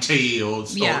with some tea or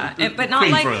but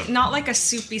not like a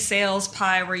soupy sales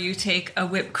pie where you take a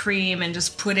whipped cream and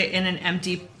just put it in an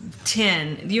empty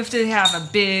tin. You have to have a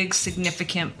big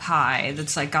significant pie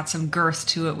that's like got some girth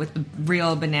to it with the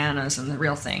real bananas and the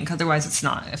real thing. Otherwise, it's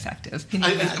not effective.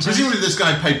 Presumably, this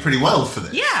guy paid pretty well for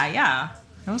this. Yeah.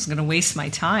 I wasn't going to waste my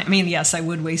time. I mean, yes, I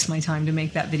would waste my time to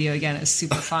make that video again. It's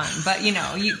super fun. But,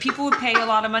 people would pay a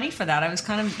lot of money for that. I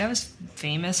was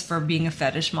famous for being a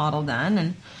fetish model then,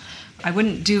 and I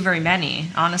wouldn't do very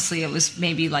many. Honestly, it was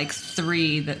maybe like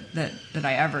 3 that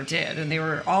I ever did, and they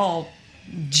were all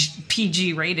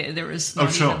PG rated. There was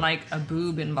not even like a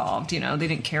boob involved. They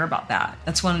didn't care about that.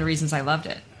 That's one of the reasons I loved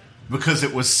it. Because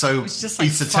it was so just like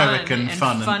esoteric and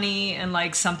fun and funny and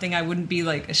like something I wouldn't be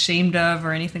like ashamed of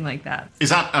or anything like that. Is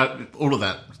that all of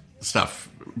that stuff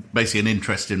basically an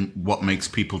interest in what makes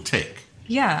people tick?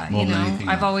 Yeah,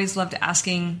 I've always loved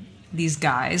asking these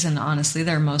guys, and honestly,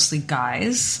 they're mostly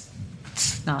guys.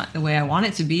 It's not the way I want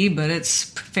it to be, but it's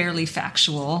fairly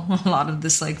factual. A lot of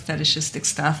this like fetishistic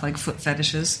stuff, like foot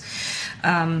fetishes.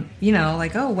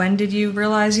 Like, oh, when did you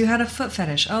realize you had a foot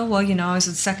fetish? Oh, well, I was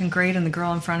in 2nd grade and the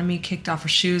girl in front of me kicked off her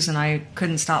shoes and I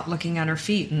couldn't stop looking at her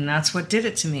feet, and that's what did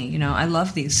it to me. I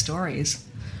love these stories.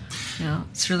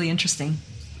 It's really interesting.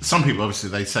 Some people, obviously,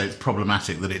 they say it's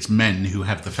problematic that it's men who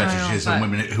have the fetishes and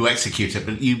women who execute it,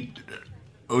 but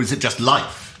or is it just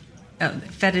life? A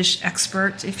fetish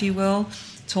expert, if you will,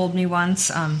 told me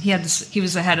once. He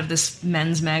was the head of this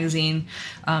men's magazine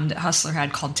that Hustler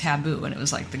had called Taboo, and it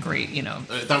was like the great,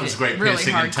 that was great, really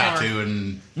piercing and tattoo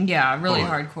and really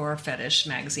hardcore fetish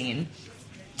magazine.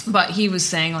 But he was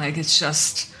saying like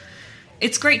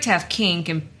it's great to have kink,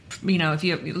 and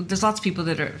there's lots of people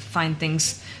that find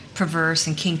things perverse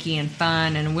and kinky and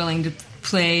fun and willing to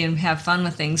play and have fun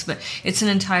with things, but it's an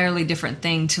entirely different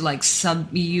thing to like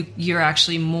you're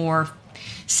actually more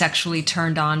sexually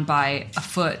turned on by a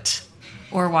foot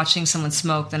or watching someone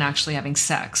smoke than actually having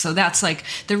sex. So that's like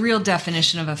the real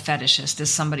definition of a fetishist is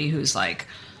somebody who's like,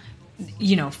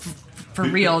 you know, for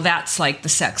real, that's like the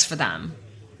sex for them.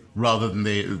 Rather than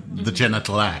the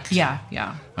genital act. Yeah,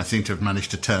 yeah. I seem to have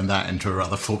managed to turn that into a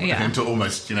rather into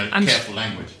almost, you know, careful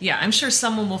language. Yeah, I'm sure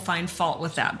someone will find fault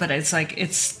with that, but it's like,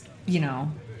 it's, you know,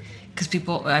 because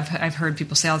people, I've heard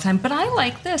people say all the time, but I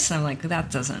like this, and I'm like,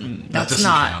 that's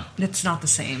not count. It's not the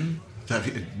same.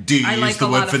 Do you I use like the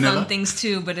a word lot vanilla? of fun things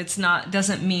too, but it's not,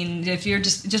 doesn't mean, if you're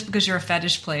just because you're a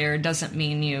fetish player doesn't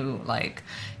mean you like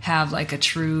have like a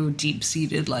true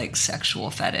deep-seated like sexual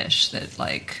fetish that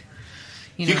like,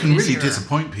 you know, you can really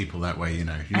disappoint people that way, you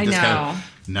know. You just know.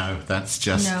 Go, no, that's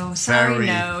just Try very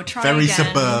again.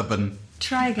 Suburban.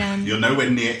 Try again. You're nowhere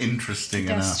near interesting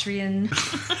Pedestrian.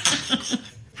 enough.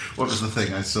 What was the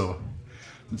thing I saw?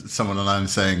 Someone online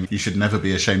saying you should never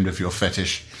be ashamed of your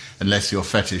fetish unless your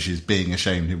fetish is being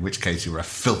ashamed, in which case you're a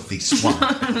filthy swine.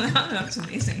 That's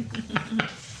amazing.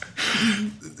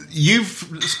 You've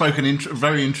spoken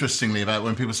very interestingly about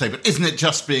when people say, but isn't it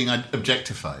just being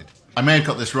objectified? I may have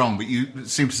got this wrong, but you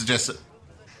seem to suggest that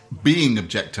being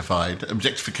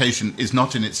objectification is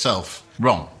not in itself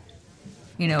wrong.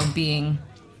 You know, being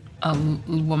a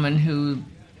woman who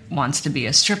wants to be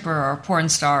a stripper or a porn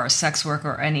star or a sex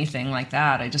worker or anything like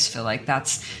that, I just feel like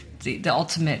that's the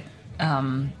ultimate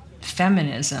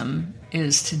feminism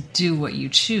is to do what you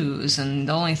choose, and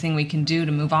the only thing we can do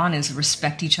to move on is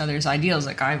respect each other's ideals.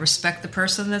 Like, I respect the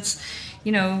person that's,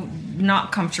 you know,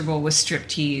 not comfortable with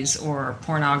striptease or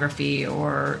pornography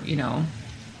or, you know,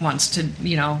 wants to,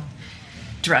 you know,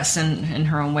 dress in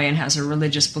her own way and has her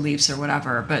religious beliefs or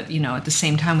whatever. But, you know, at the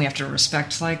same time, we have to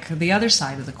respect, like, the other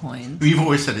side of the coin. You've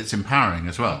always said it's empowering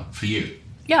as well, for you.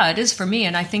 Yeah, it is for me.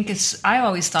 And I think I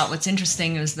always thought what's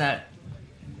interesting is that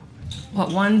what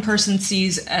one person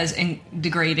sees as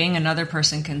degrading, another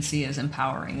person can see as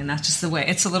empowering. And that's just the way.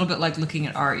 It's a little bit like looking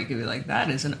at art. You could be like, that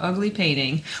is an ugly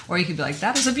painting. Or you could be like,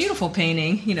 that is a beautiful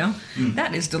painting. You know,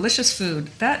 that is delicious food.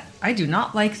 That, I do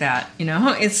not like that. You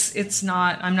know, it's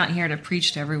not, I'm not here to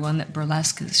preach to everyone that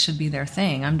burlesque should be their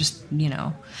thing. I'm just, you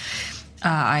know,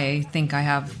 I think I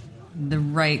have the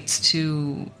right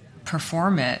to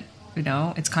perform it. You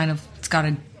know, it's got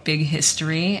a big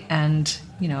history, and,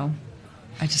 you know,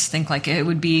 I just think like it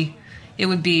would be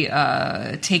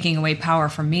taking away power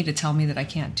from me to tell me that I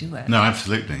can't do it. No,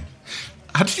 absolutely.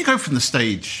 How did you go from the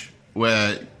stage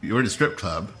where you're in a strip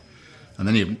club and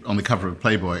then you're on the cover of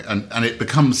Playboy and it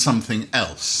becomes something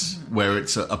else, where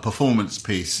it's a performance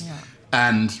piece,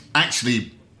 and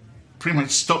actually pretty much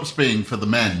stops being for the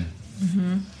men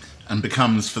and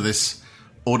becomes for this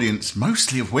audience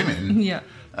mostly of women? Yeah.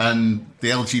 And the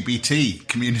LGBT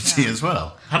community as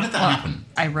well. How did that happen?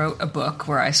 I wrote a book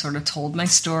where I sort of told my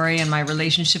story and my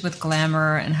relationship with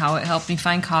glamour and how it helped me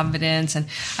find confidence. And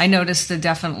I noticed that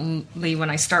definitely when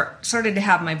I started to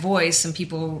have my voice and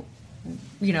people,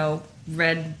 you know,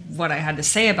 read what I had to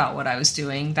say about what I was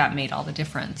doing, that made all the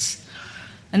difference.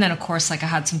 And then, of course, like I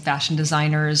had some fashion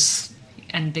designers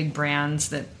and big brands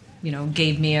that, you know,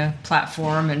 gave me a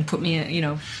platform and put me, you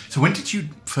know. So when did you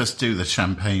first do the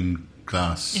champagne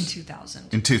glass? In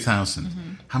 2000. In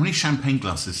 2000. How many champagne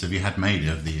glasses have you had made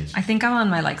over the years? I think I'm on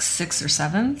my like 6th or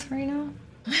 7th right now.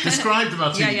 Describe the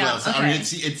martini glass. Okay. I mean,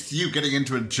 it's you getting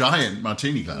into a giant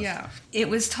martini glass. Yeah. It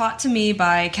was taught to me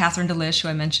by Catherine Delish, who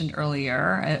I mentioned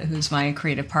earlier, who's my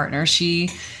creative partner. She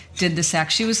did this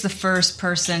act. She was the first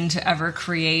person to ever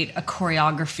create a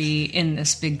choreography in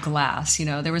this big glass. You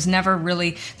know, there was never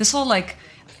really this whole like,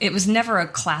 it was never a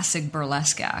classic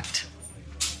burlesque act.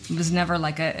 It was never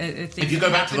like a thing. If you go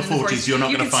back to the 40s, you're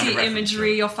not going to find a reference. You can see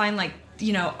imagery. You'll find like,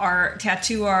 you know, art,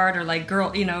 tattoo art, or like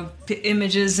girl, you know,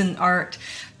 images and art.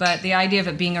 But the idea of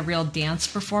it being a real dance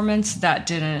performance, that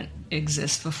didn't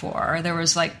exist before. There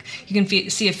was like, you can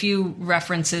see a few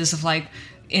references of like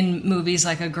in movies,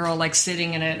 like a girl like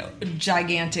sitting in a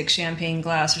gigantic champagne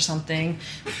glass or something.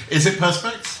 Is it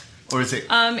Perspex? Or is it?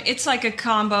 It's like a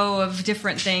combo of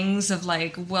different things, of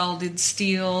like welded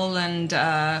steel and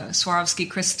Swarovski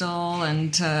crystal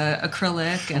and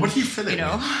acrylic. And, what do you fill it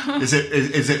with?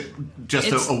 Is it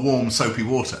just a warm soapy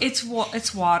water? It's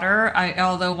water.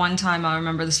 Although one time I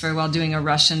remember this very well, doing a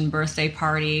Russian birthday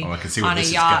party on a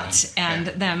yacht and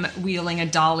them wheeling a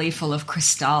dolly full of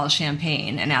Cristal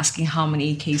champagne and asking how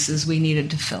many cases we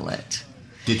needed to fill it.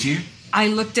 Did you? I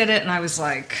looked at it and I was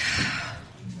like,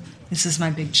 this is my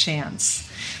big chance.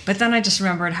 But then I just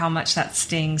remembered how much that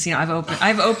stings. You know,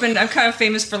 I'm kind of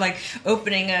famous for like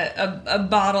opening a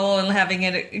bottle and having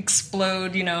it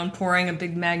explode, you know, and pouring a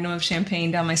big magnum of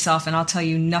champagne down myself. And I'll tell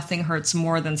you, nothing hurts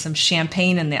more than some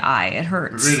champagne in the eye. It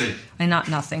hurts. Really? And not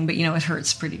nothing, but you know, it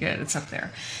hurts pretty good. It's up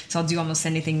there. So I'll do almost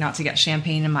anything not to get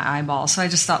champagne in my eyeball. So I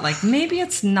just thought, like, maybe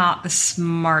it's not the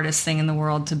smartest thing in the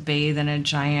world to bathe in a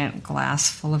giant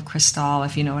glass full of Cristal,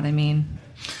 if you know what I mean.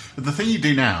 The thing you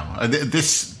do now,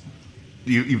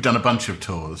 you've done a bunch of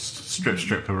tours.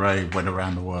 Strip Array, went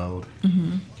around the world.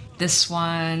 Mm-hmm. This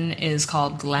one is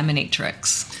called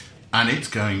Glaminatrix. And it's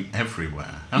going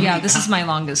everywhere. This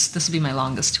will be my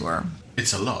longest tour.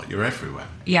 It's a lot. You're everywhere.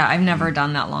 Yeah, I've never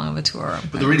done that long of a tour.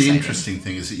 But the really interesting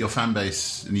thing is that your fan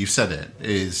base, and you've said it,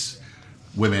 is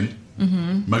women,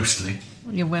 mostly.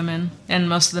 Yeah, women. And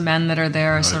most of the men that are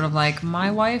there are sort of like, my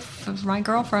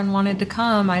girlfriend wanted to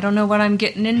come. I don't know what I'm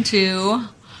getting into.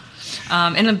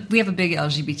 And we have a big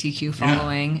LGBTQ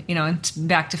following. Yeah. You know, and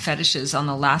back to fetishes, on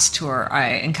the last tour,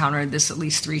 I encountered this at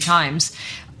least 3 times.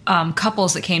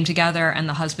 Couples that came together and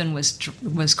the husband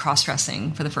was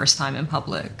cross-dressing for the first time in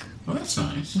public. Well, that's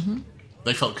nice. Mm-hmm.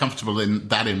 They felt comfortable in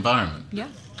that environment. Yeah.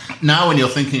 Now when you're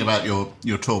thinking about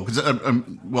your tour, because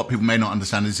what people may not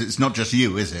understand is it's not just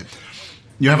you, is it?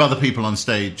 You have other people on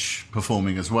stage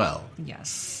performing as well.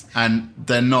 Yes. And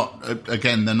they're not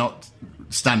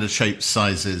standard shapes,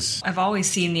 sizes. I've always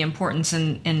seen the importance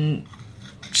in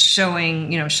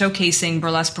showcasing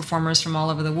burlesque performers from all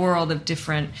over the world of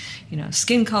different,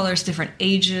 skin colors, different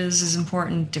ages is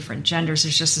important, different genders.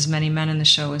 There's just as many men in the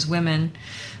show as women.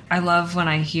 I love when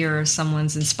I hear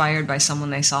someone's inspired by someone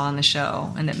they saw on the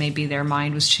show and that maybe their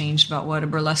mind was changed about what a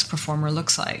burlesque performer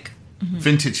looks like. Mm-hmm.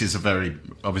 Vintage is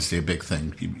obviously a big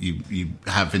thing. You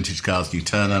have vintage cars, you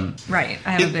turn them. Right,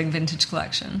 I have a big vintage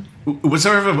collection. Was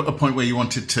there ever a point where you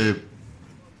wanted to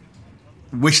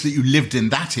wish that you lived in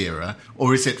that era,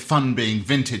 or is it fun being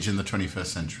vintage in the 21st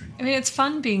century? I mean, it's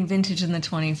fun being vintage in the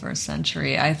 21st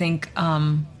century. I think,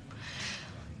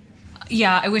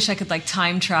 I wish I could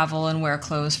time travel and wear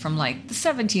clothes from the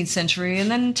 17th century and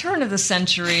then turn of the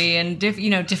century and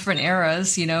different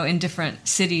eras, in different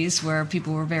cities where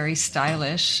people were very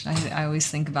stylish. I always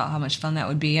think about how much fun that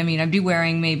would be. I mean, I'd be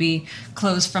wearing maybe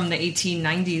clothes from the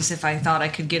 1890s if I thought I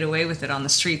could get away with it on the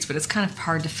streets, but it's kind of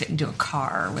hard to fit into a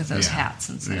car with those hats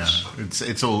and such. Yeah,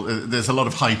 it's all, there's a lot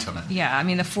of height on it. Yeah, I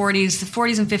mean, the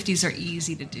 40s and 50s are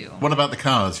easy to do. What about the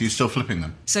cars? Are you still flipping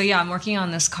them? So I'm working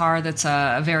on this car that's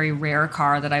a very rare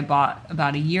car that I bought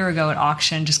about a year ago at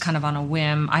auction, just kind of on a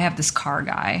whim. I have this car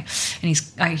guy, and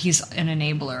he's an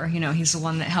enabler. He's the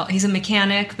one that he's a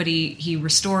mechanic, but he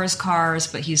restores cars,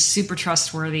 but he's super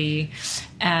trustworthy,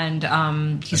 and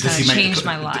he's kind of changed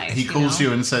my life. He calls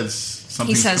you and says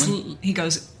something. He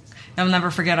goes, I'll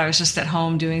never forget. I was just at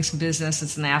home doing some business.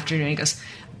 It's in the afternoon. He goes,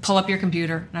 pull up your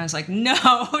computer. And I was like, no,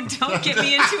 don't get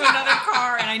me into another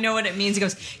car. And I know what it means. He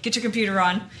goes, get your computer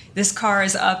on. This car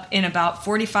is up in about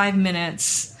 45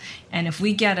 minutes. And if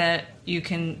we get it, you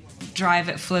can drive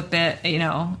it, flip it,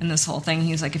 and this whole thing.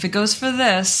 He's like, if it goes for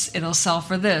this, it'll sell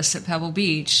for this at Pebble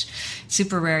Beach.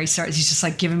 Super rare. He's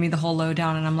just giving me the whole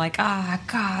lowdown. And I'm like, God,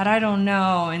 I don't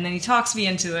know. And then he talks me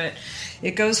into it.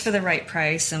 It goes for the right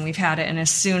price, and we've had it. And as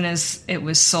soon as it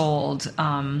was sold,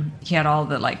 he had all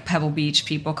the Pebble Beach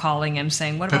people calling him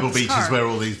saying, "What about this car?" Pebble Beach is where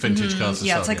all these vintage cars are.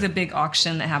 Yeah, it's the big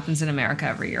auction that happens in America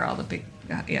every year. All the big,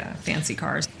 fancy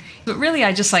cars. But really,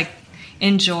 I just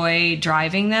enjoy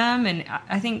driving them, and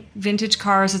I think vintage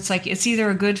cars. It's either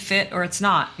a good fit or it's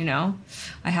not.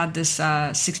 I had this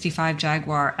 '65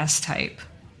 Jaguar S-Type,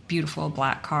 beautiful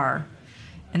black car.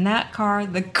 And that car,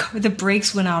 the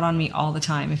brakes went out on me all the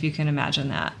time, if you can imagine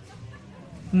that.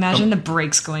 Imagine the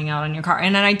brakes going out on your car.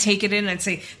 And then I'd take it in and I'd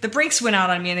say, the brakes went out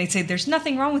on me. And they'd say, there's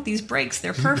nothing wrong with these brakes.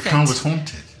 They're perfect. The car was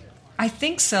haunted. I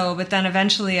think so. But then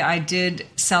eventually I did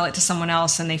sell it to someone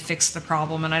else and they fixed the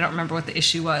problem. And I don't remember what the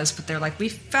issue was. But they're like, we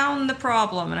found the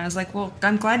problem. And I was like, well,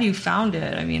 I'm glad you found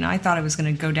it. I mean, I thought I was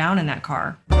going to go down in that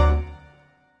car.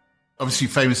 Obviously,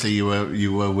 famously, you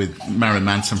were with Marilyn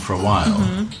Manson for a while.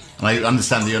 Mm-hmm. And I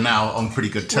understand that you're now on pretty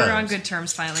good terms. We're on good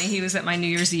terms, finally. He was at my New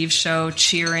Year's Eve show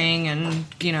cheering and,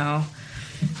 in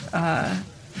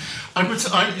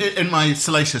my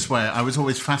salacious way, I was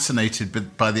always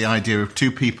fascinated by the idea of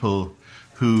two people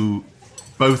who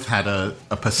both had a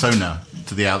persona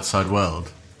to the outside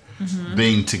world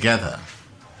being together.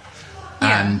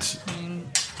 Yeah. And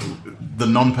the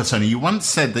non-persona. You once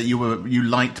said that you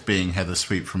liked being Heather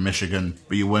Sweet from Michigan,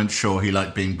 but you weren't sure he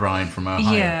liked being Brian from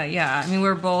Ohio. Yeah. I mean,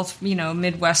 we're both,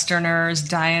 Midwesterners,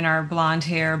 dyeing our blonde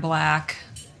hair black.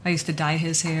 I used to dye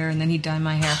his hair, and then he'd dye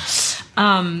my hair.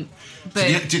 But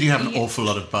Did you have an awful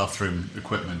lot of bathroom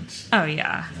equipment? Oh,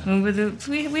 yeah.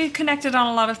 We connected on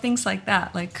a lot of things like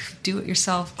that, like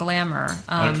do-it-yourself glamour.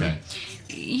 Okay.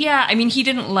 Yeah, I mean, he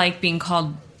didn't like being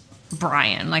called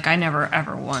Brian. Like, I never,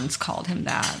 ever once called him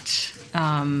that.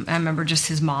 I remember just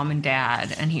his mom and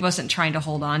dad, and he wasn't trying to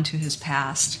hold on to his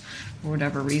past for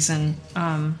whatever reason.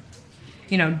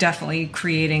 Definitely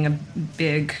creating a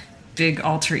big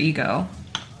alter ego,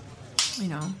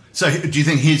 So do you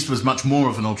think his was much more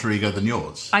of an alter ego than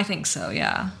yours? I think so,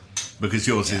 yeah. Because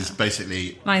yours is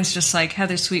basically... Mine's just like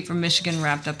Heather Sweet from Michigan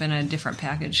wrapped up in a different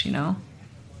package,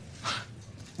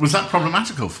 Was that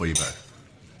problematical for you both?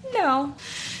 No.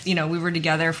 We were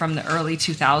together from the early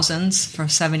 2000s for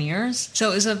 7 years.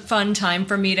 So it was a fun time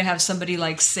for me to have somebody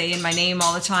like saying my name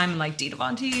all the time, like Dita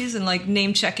Von Teese, and like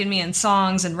name checking me in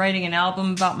songs and writing an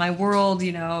album about my world.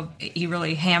 He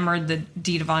really hammered the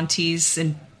Dita Von Teese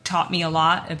and taught me a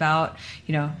lot about,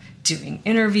 doing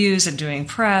interviews and doing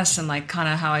press and like kind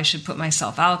of how I should put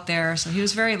myself out there. So he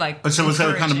was very like... So was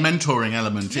there a kind of mentoring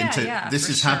element into this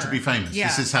is how to be famous? Yeah.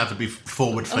 This is how to be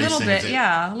forward-facing? A little bit,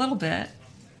 yeah, a little bit.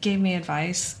 Gave me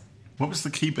advice. What was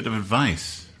the key bit of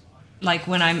advice? Like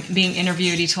when I'm being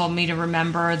interviewed, he told me to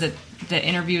remember that the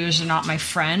interviewers are not my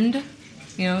friend,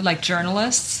 like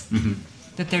journalists. Mm-hmm.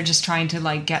 That they're just trying to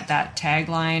like get that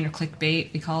tagline or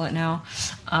clickbait, we call it now,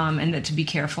 and that to be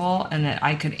careful, and that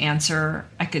I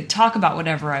could talk about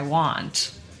whatever I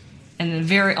want, and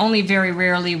then only very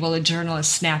rarely will a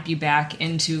journalist snap you back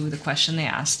into the question they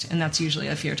asked, and that's usually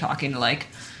if you're talking to like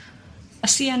a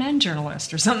CNN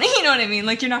journalist or something, you know what I mean?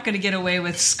 Like you're not going to get away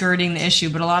with skirting the issue,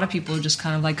 but a lot of people just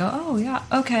kind of like go, oh yeah,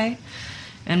 okay,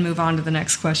 and move on to the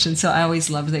next question. So I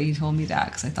always loved that he told me that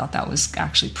because I thought that was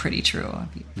actually pretty true.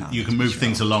 You can move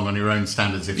things along on your own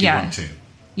standards if you want to.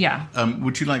 Yeah.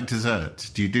 Would you like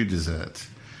dessert? Do you do dessert?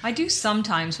 I do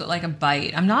sometimes, but like a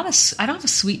bite. I don't have a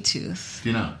sweet tooth. Do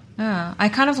you know? Yeah. I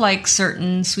kind of like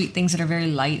certain sweet things that are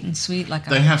very light and sweet.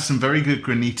 They have some very good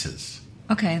granitas.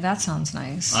 Okay, that sound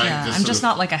nice. I'm just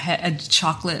not like a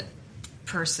chocolate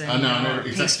person. I know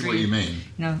exactly pastry. what you mean.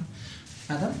 No.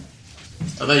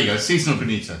 Oh, there you go. Seasonal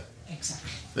granita. Exactly.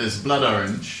 There's blood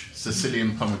orange,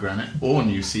 Sicilian pomegranate, or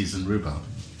new season rhubarb.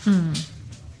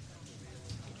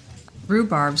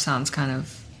 Rhubarb sounds kind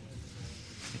of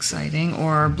exciting,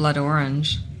 or blood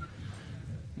orange.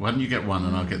 Why don't you get one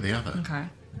and I'll get the other? Okay.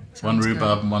 One Sounds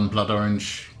rhubarb good. and one blood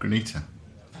orange granita.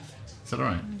 Is that all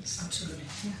right? Absolutely.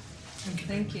 Yeah.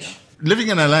 Thank you. Living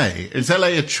in LA, is LA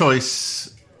a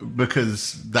choice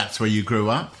because that's where you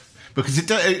grew up? Because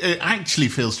it actually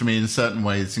feels to me in certain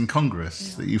ways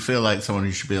incongruous that you feel like someone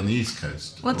who should be on the East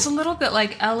Coast. Well, it's a little bit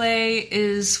like LA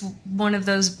is one of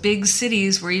those big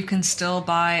cities where you can still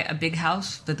buy a big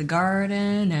house with a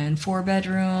garden and 4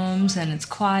 bedrooms and it's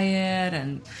quiet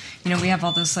and, we have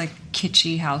all those like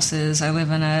kitschy houses. I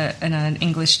live in an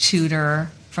English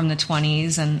Tudor from the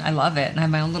 20s and I love it. And I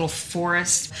have my own little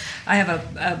forest. I have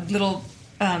a little...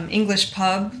 English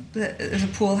pub that is a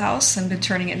pool house and been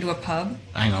turning it into a pub.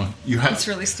 Hang on, you have. It's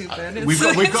really stupid. We've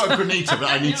got a granita, but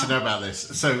I need to know about this.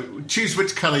 So choose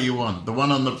which colour you want. The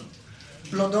one on the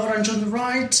Blood orange on the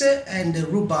right and the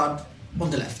rhubarb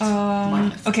on the left. My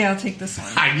left. Okay, I'll take this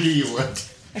one. I knew you would.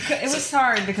 It was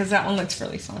hard because that one looks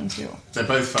really fun too. They're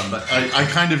both fun, but I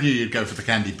kind of knew you'd go for the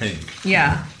candy pink.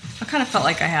 Yeah, I kind of felt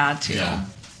like I had to. Yeah.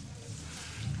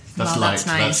 That's Well, light. that's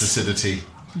nice. That's acidity.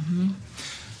 Mm-hmm.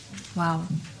 Wow.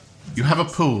 You have a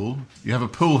pool. You have a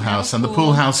pool house, and the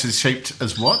pool house is shaped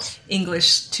as what?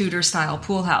 English Tudor style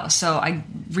pool house. So I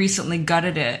recently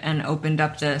gutted it and opened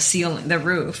up the ceiling, the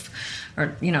roof,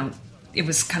 or it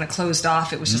was kind of closed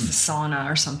off. It was just the sauna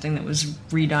or something that was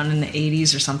redone in the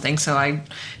 80s or something. So I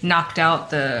knocked out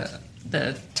the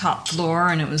top floor,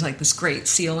 and it was like this great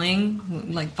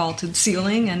ceiling, like vaulted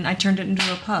ceiling, and I turned it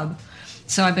into a pub.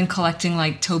 So I've been collecting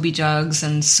like Toby jugs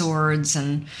and swords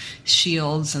and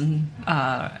shields and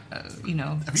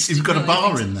You've got a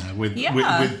bar in there with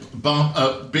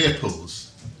beer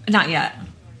pools. Not yet.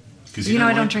 Because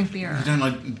I don't drink beer. You don't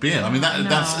like beer. I mean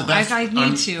that's I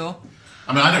need to.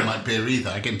 I mean I don't like beer either.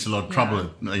 I get into a lot of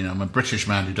trouble. I'm a British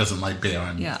man who doesn't like beer.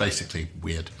 I'm basically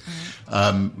weird.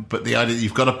 But the idea that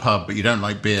you've got a pub but you don't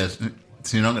like beer.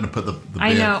 So you're not going to put the beer...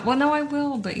 I know. Well, no, I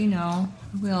will, but, I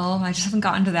will. I just haven't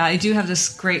gotten to that. I do have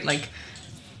this great,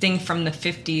 thing from the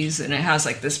 50s, and it has,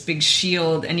 this big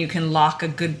shield, and you can lock a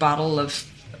good bottle of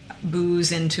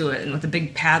booze into it, and with a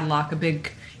big padlock,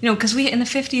 because in the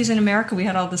 50s in America, we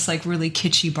had all this, really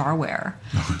kitschy barware.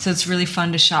 So it's really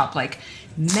fun to shop,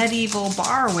 medieval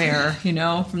barware,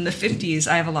 from the 50s.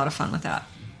 I have a lot of fun with that.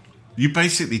 You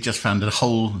basically just found a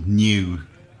whole new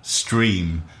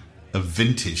stream of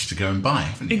vintage to go and buy,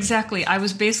 haven't you? Exactly. I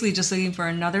was basically just looking for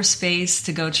another space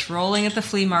to go trolling at the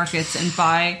flea markets and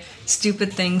buy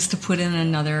stupid things to put in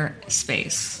another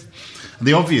space.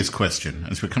 The obvious question,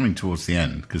 as we're coming towards the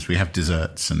end, because we have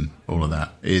desserts and all of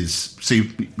that, is, so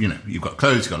you've got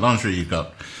clothes, you've got lingerie, you've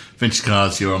got vintage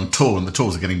cars, you're on tour, and the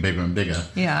tours are getting bigger and bigger.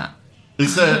 Yeah.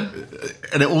 Is there,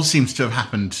 and it all seems to have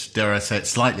happened, dare I say it,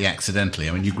 slightly accidentally.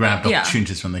 I mean, you grabbed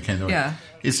opportunities when they came. Yeah.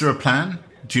 Is there a plan?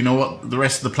 Do you know what the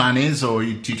rest of the plan is, or do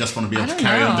you just want to be able to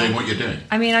carry on doing what you're doing?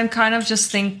 I mean, I'm kind of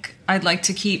just think I'd like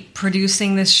to keep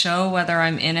producing this show, whether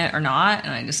I'm in it or not,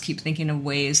 and I just keep thinking of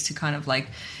ways to kind of like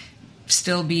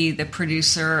still be the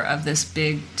producer of this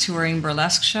big touring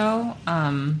burlesque show,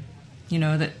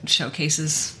 that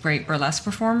showcases great burlesque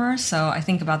performers. So I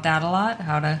think about that a lot,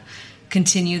 how to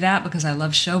continue that, because I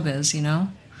love showbiz, And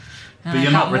but you're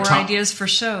I've got not more ideas for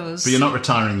shows. But you're not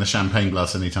retiring the champagne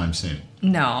glass anytime soon.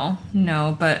 No,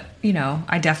 but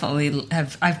I definitely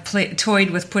have. I've toyed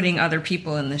with putting other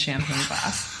people in the champagne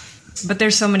glass, but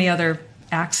there's so many other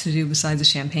acts to do besides the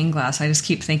champagne glass. I just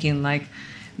keep thinking like,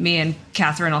 me and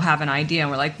Catherine will have an idea, and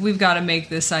we're like, we've got to make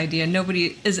this idea.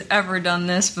 Nobody has ever done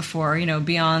this before,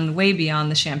 way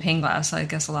beyond the champagne glass. I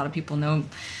guess a lot of people know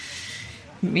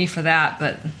me for that,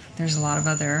 but there's a lot of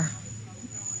other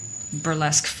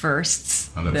burlesque firsts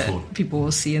that people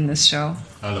will see in this show.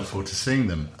 I look forward to seeing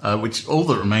them. Which all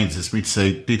that remains is me to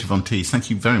say, Dita Von Teese, thank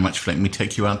you very much for letting me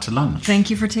take you out to lunch. Thank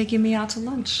you for taking me out to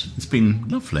lunch. It's been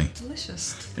lovely.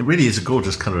 Delicious. It really is a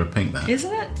gorgeous colour of pink, that.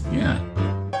 Isn't it? Yeah.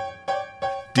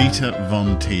 Dita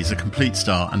Von Teese, a complete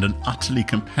star and an utterly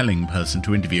compelling person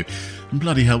to interview. And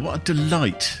bloody hell, what a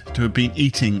delight to have been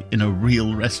eating in a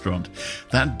real restaurant.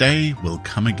 That day will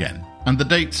come again. And the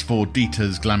dates for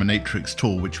Dita's Glaminatrix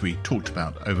tour, which we talked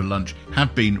about over lunch,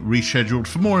 have been rescheduled.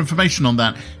 For more information on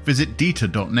that, visit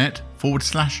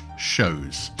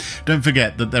dita.net/shows. Don't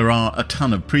forget that there are a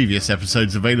ton of previous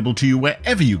episodes available to you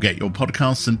wherever you get your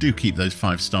podcasts, and do keep those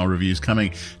 5-star reviews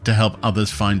coming to help others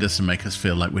find us and make us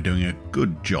feel like we're doing a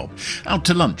good job. Out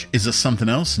to Lunch is a Something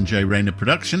Else and Jay Rayner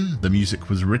production. The music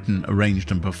was written,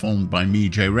 arranged and performed by me,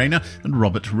 Jay Rayner, and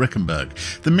Robert Rickenberg.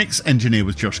 The mix engineer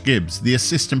was Josh Gibbs. The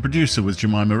assistant producer was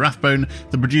Jemima Rathbone.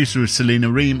 The producer is Selena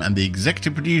Ream, and the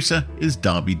executive producer is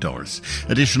Darby Doris.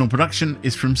 Additional production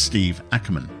is from Steve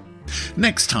Ackerman.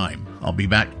 Next time, I'll be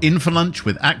back in for lunch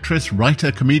with actress, writer,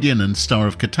 comedian and star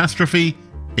of Catastrophe,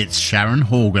 it's Sharon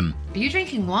Horgan. Are you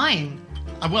drinking wine?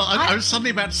 Well, I was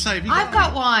suddenly about to say... I've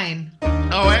got wine.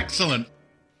 Oh, excellent.